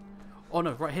something. Oh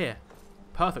no, right here.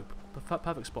 Perfect.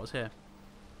 Perfect spot is here.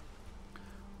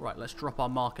 Right, let's drop our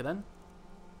marker then.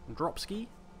 Drop ski.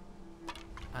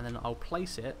 And then I'll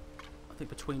place it, I think,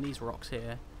 between these rocks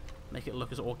here. Make it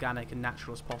look as organic and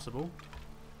natural as possible.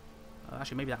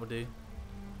 Actually, maybe that would do.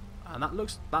 And that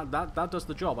looks... That does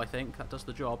the job, I think. That does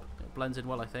the job. It blends in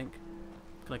well, I think.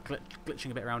 Kind of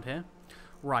glitching a bit around here.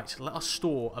 Right, let us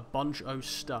store a bunch of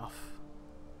stuff.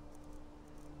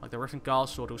 Like the Rift and Guard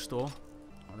sword will store.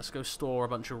 Right, let's go store a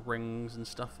bunch of rings and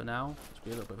stuff for now. It's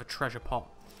be a little bit of a treasure pot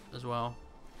as well.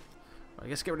 Right, I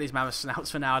guess get rid of these mammoth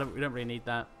snouts for now. We don't really need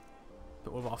that.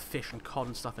 Put all of our fish and cod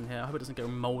and stuff in here. I hope it doesn't go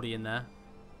mouldy in there.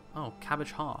 Oh,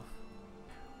 cabbage half.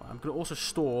 Right, I'm going to also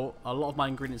store a lot of my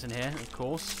ingredients in here, of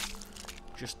course.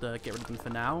 Just get rid of them for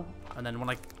now. And then when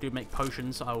I do make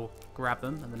potions, I'll grab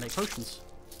them and then make potions.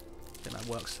 I think that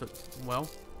works well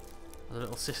as a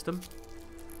little system.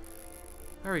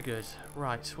 Very good.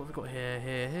 Right, what have we got here?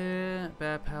 Here.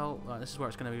 Bear pelt. Right, this is where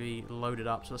it's going to be loaded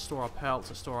up. So let's store our pelts,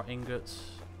 let's store our ingots.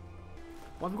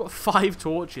 Well, I've got 5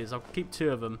 torches. I'll keep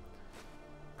 2 of them.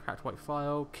 Cracked white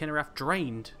file. Kinnereth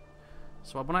drained.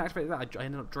 So when I activated that, I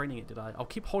ended up draining it, did I? I'll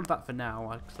keep hold of that for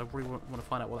now, because I really want to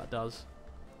find out what that does.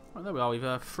 Right, there we are.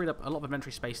 We've freed up a lot of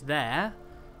inventory space there.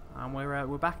 And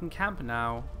we're back in camp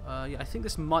now. Yeah, I think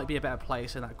this might be a better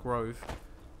place than that grove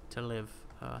to live.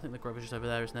 I think the grove is just over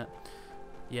there, isn't it?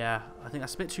 Yeah, I think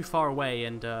that's a bit too far away,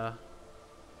 and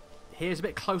here's a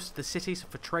bit close to the city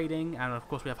for trading, and of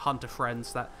course we have hunter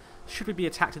friends that, should we be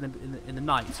attacked in the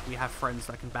night, we have friends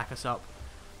that can back us up.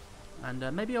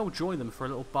 And maybe I'll join them for a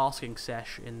little basking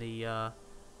sesh in the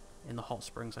hot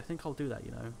springs. I think I'll do that,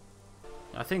 you know.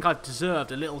 I think I've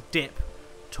deserved a little dip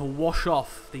to wash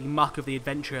off the muck of the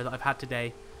adventure that I've had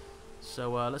today.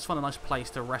 So let's find a nice place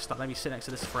to rest up. Maybe sit next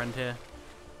to this friend here.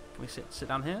 Can we sit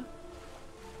down here?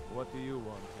 What do you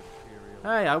want, Imperial?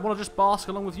 Hey, I want to just bask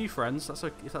along with you, friends.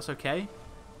 If that's okay.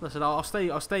 Listen, I'll stay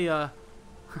enough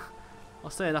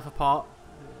apart.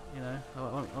 You know,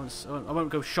 I won't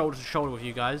go shoulder to shoulder with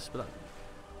you guys, but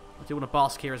I do want to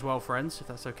bask here as well, friends. If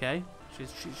that's okay.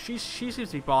 She seems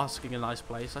to be basking in a nice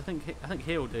place. I think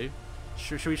here will do.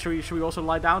 Should we also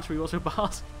lie down? Should we also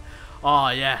bask?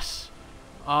 Ah, yes.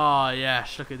 Ah,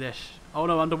 yes. Look at this. Oh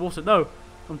no, underwater. No,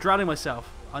 I'm drowning myself.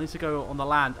 I need to go on the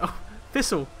land. Oh,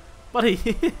 Thistle, buddy.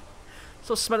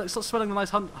 Stop smelling the nice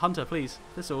hunter, please.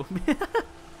 Thistle,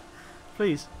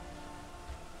 please.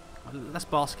 Let's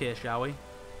bask here, shall we?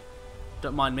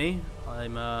 Don't mind me.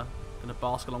 I'm gonna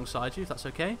bask alongside you, if that's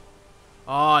okay.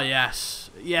 Oh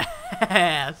yes,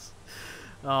 yes.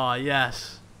 Oh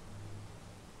yes.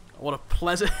 What a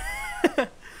pleasant. This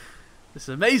is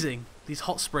amazing. These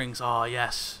hot springs. Oh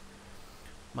yes.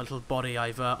 My little body.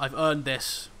 I've earned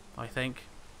this. I think.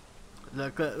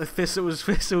 Look, the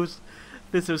thistle's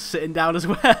sitting down as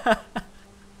well.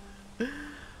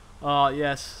 Oh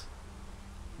yes.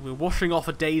 We're washing off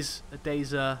the day's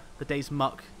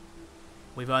muck.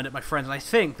 We've earned it, my friends, and I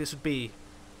think this would be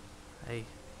a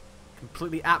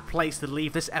completely apt place to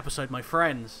leave this episode, my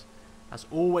friends. As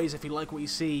always, if you like what you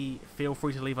see, feel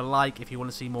free to leave a like. If you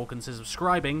want to see more, consider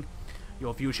subscribing.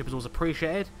 Your viewership is always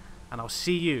appreciated, and I'll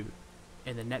see you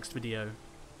in the next video.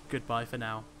 Goodbye for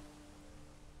now.